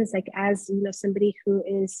questions, like as, you know, somebody who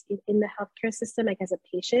is in the healthcare system, like as a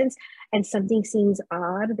patient, and something seems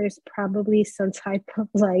odd, there's probably some type of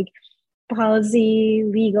like policy,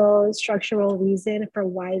 legal, structural reason for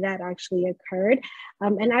why that actually occurred.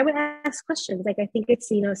 And I would ask questions. Like, I think it's,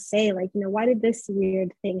 you know, say like, you know, why did this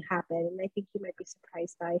weird thing happen? And I think you might be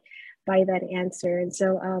surprised by that answer. And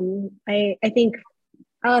so I think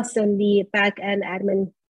us and the back end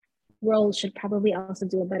admin world should probably also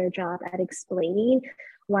do a better job at explaining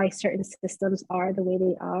why certain systems are the way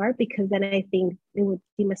they are, because then I think it would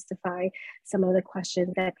demystify some of the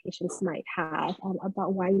questions that patients might have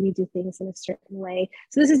about why we do things in a certain way.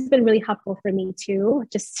 So this has been really helpful for me too,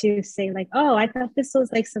 just to say like, oh, I thought this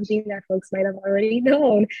was like something that folks might have already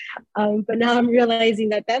known. But now I'm realizing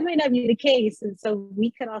that that might not be the case. And so we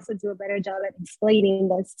could also do a better job at explaining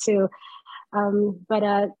this too.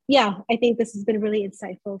 Yeah, I think this has been really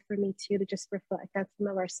insightful for me too, to just reflect on some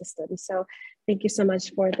of our systems. So thank you so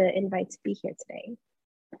much for the invite to be here today.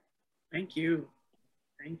 Thank you.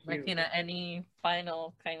 Martina, any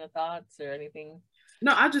final kind of thoughts or anything?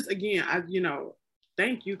 No, you know,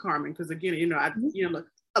 thank you, Carmen, because again, you know, you know,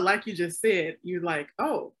 like you just said, you're like,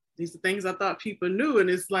 oh, these are things I thought people knew, and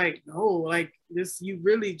it's like, no, like this, you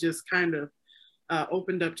really just kind of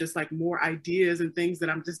opened up just like more ideas and things that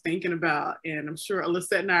I'm just thinking about. And I'm sure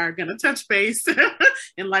Alyssa and I are going to touch base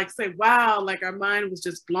and like say, wow, like our mind was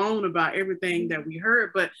just blown about everything that we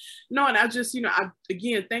heard. But no, and I just,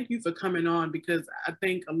 again, thank you for coming on, because I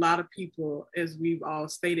think a lot of people, as we've all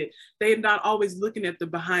stated, they're not always looking at the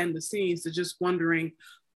behind the scenes. They're just wondering,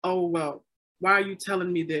 oh, well, why are you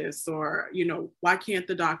telling me this? Or, why can't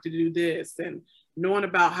the doctor do this? And knowing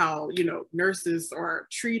about how, nurses are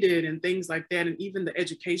treated and things like that, and even the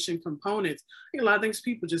education components, I think a lot of things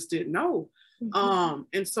people just didn't know.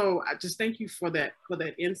 And so I just thank you for that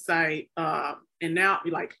insight. And now,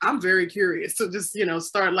 like, I'm very curious to just,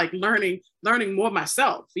 start like learning more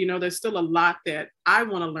myself. There's still a lot that I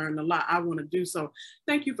want to learn, a lot I want to do. So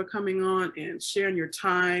thank you for coming on and sharing your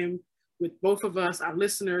time with both of us, our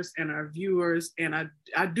listeners and our viewers. And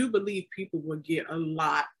I do believe people will get a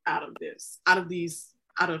lot out of this, out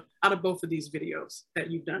of both of these videos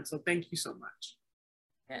that you've done. So thank you so much.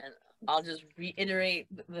 And I'll just reiterate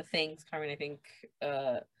the things, Carmen. I think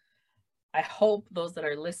I hope those that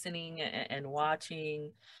are listening and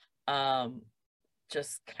watching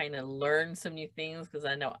just kind of learn some new things, because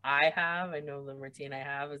I know the Martina I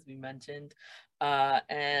have, as we mentioned.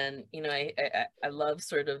 And I love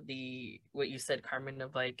sort of what you said, Carmen,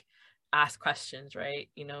 of like ask questions, right?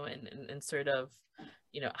 And sort of,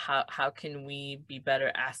 how can we be better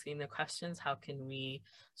asking the questions? How can we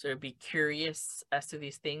sort of be curious as to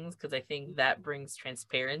these things? Because I think that brings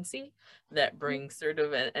transparency, that brings sort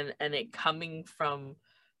of, and it coming from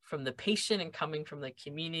the patient and coming from the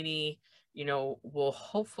community, will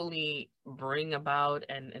hopefully bring about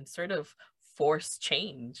and sort of force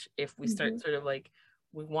change if we start sort of like,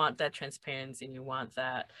 we want that transparency and you want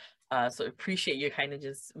that. So appreciate you kind of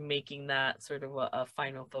just making that sort of a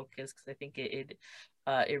final focus, because I think it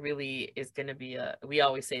really is going to be we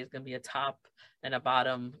always say it's going to be a top and a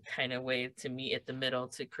bottom kind of way to meet at the middle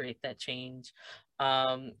to create that change.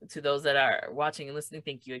 To those that are watching and listening,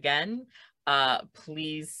 thank you again.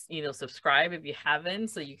 Please, subscribe if you haven't,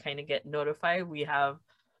 so you kind of get notified. We have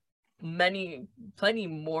plenty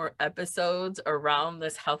more episodes around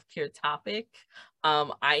this healthcare topic.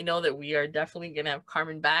 I know that we are definitely going to have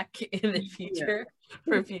Carmen back in the future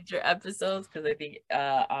for future episodes, because I think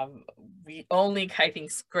we only, I think,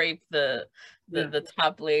 scrape the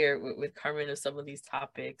top layer with Carmen of some of these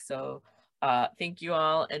topics. So thank you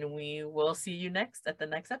all, and we will see you at the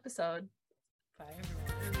next episode. Bye, everyone.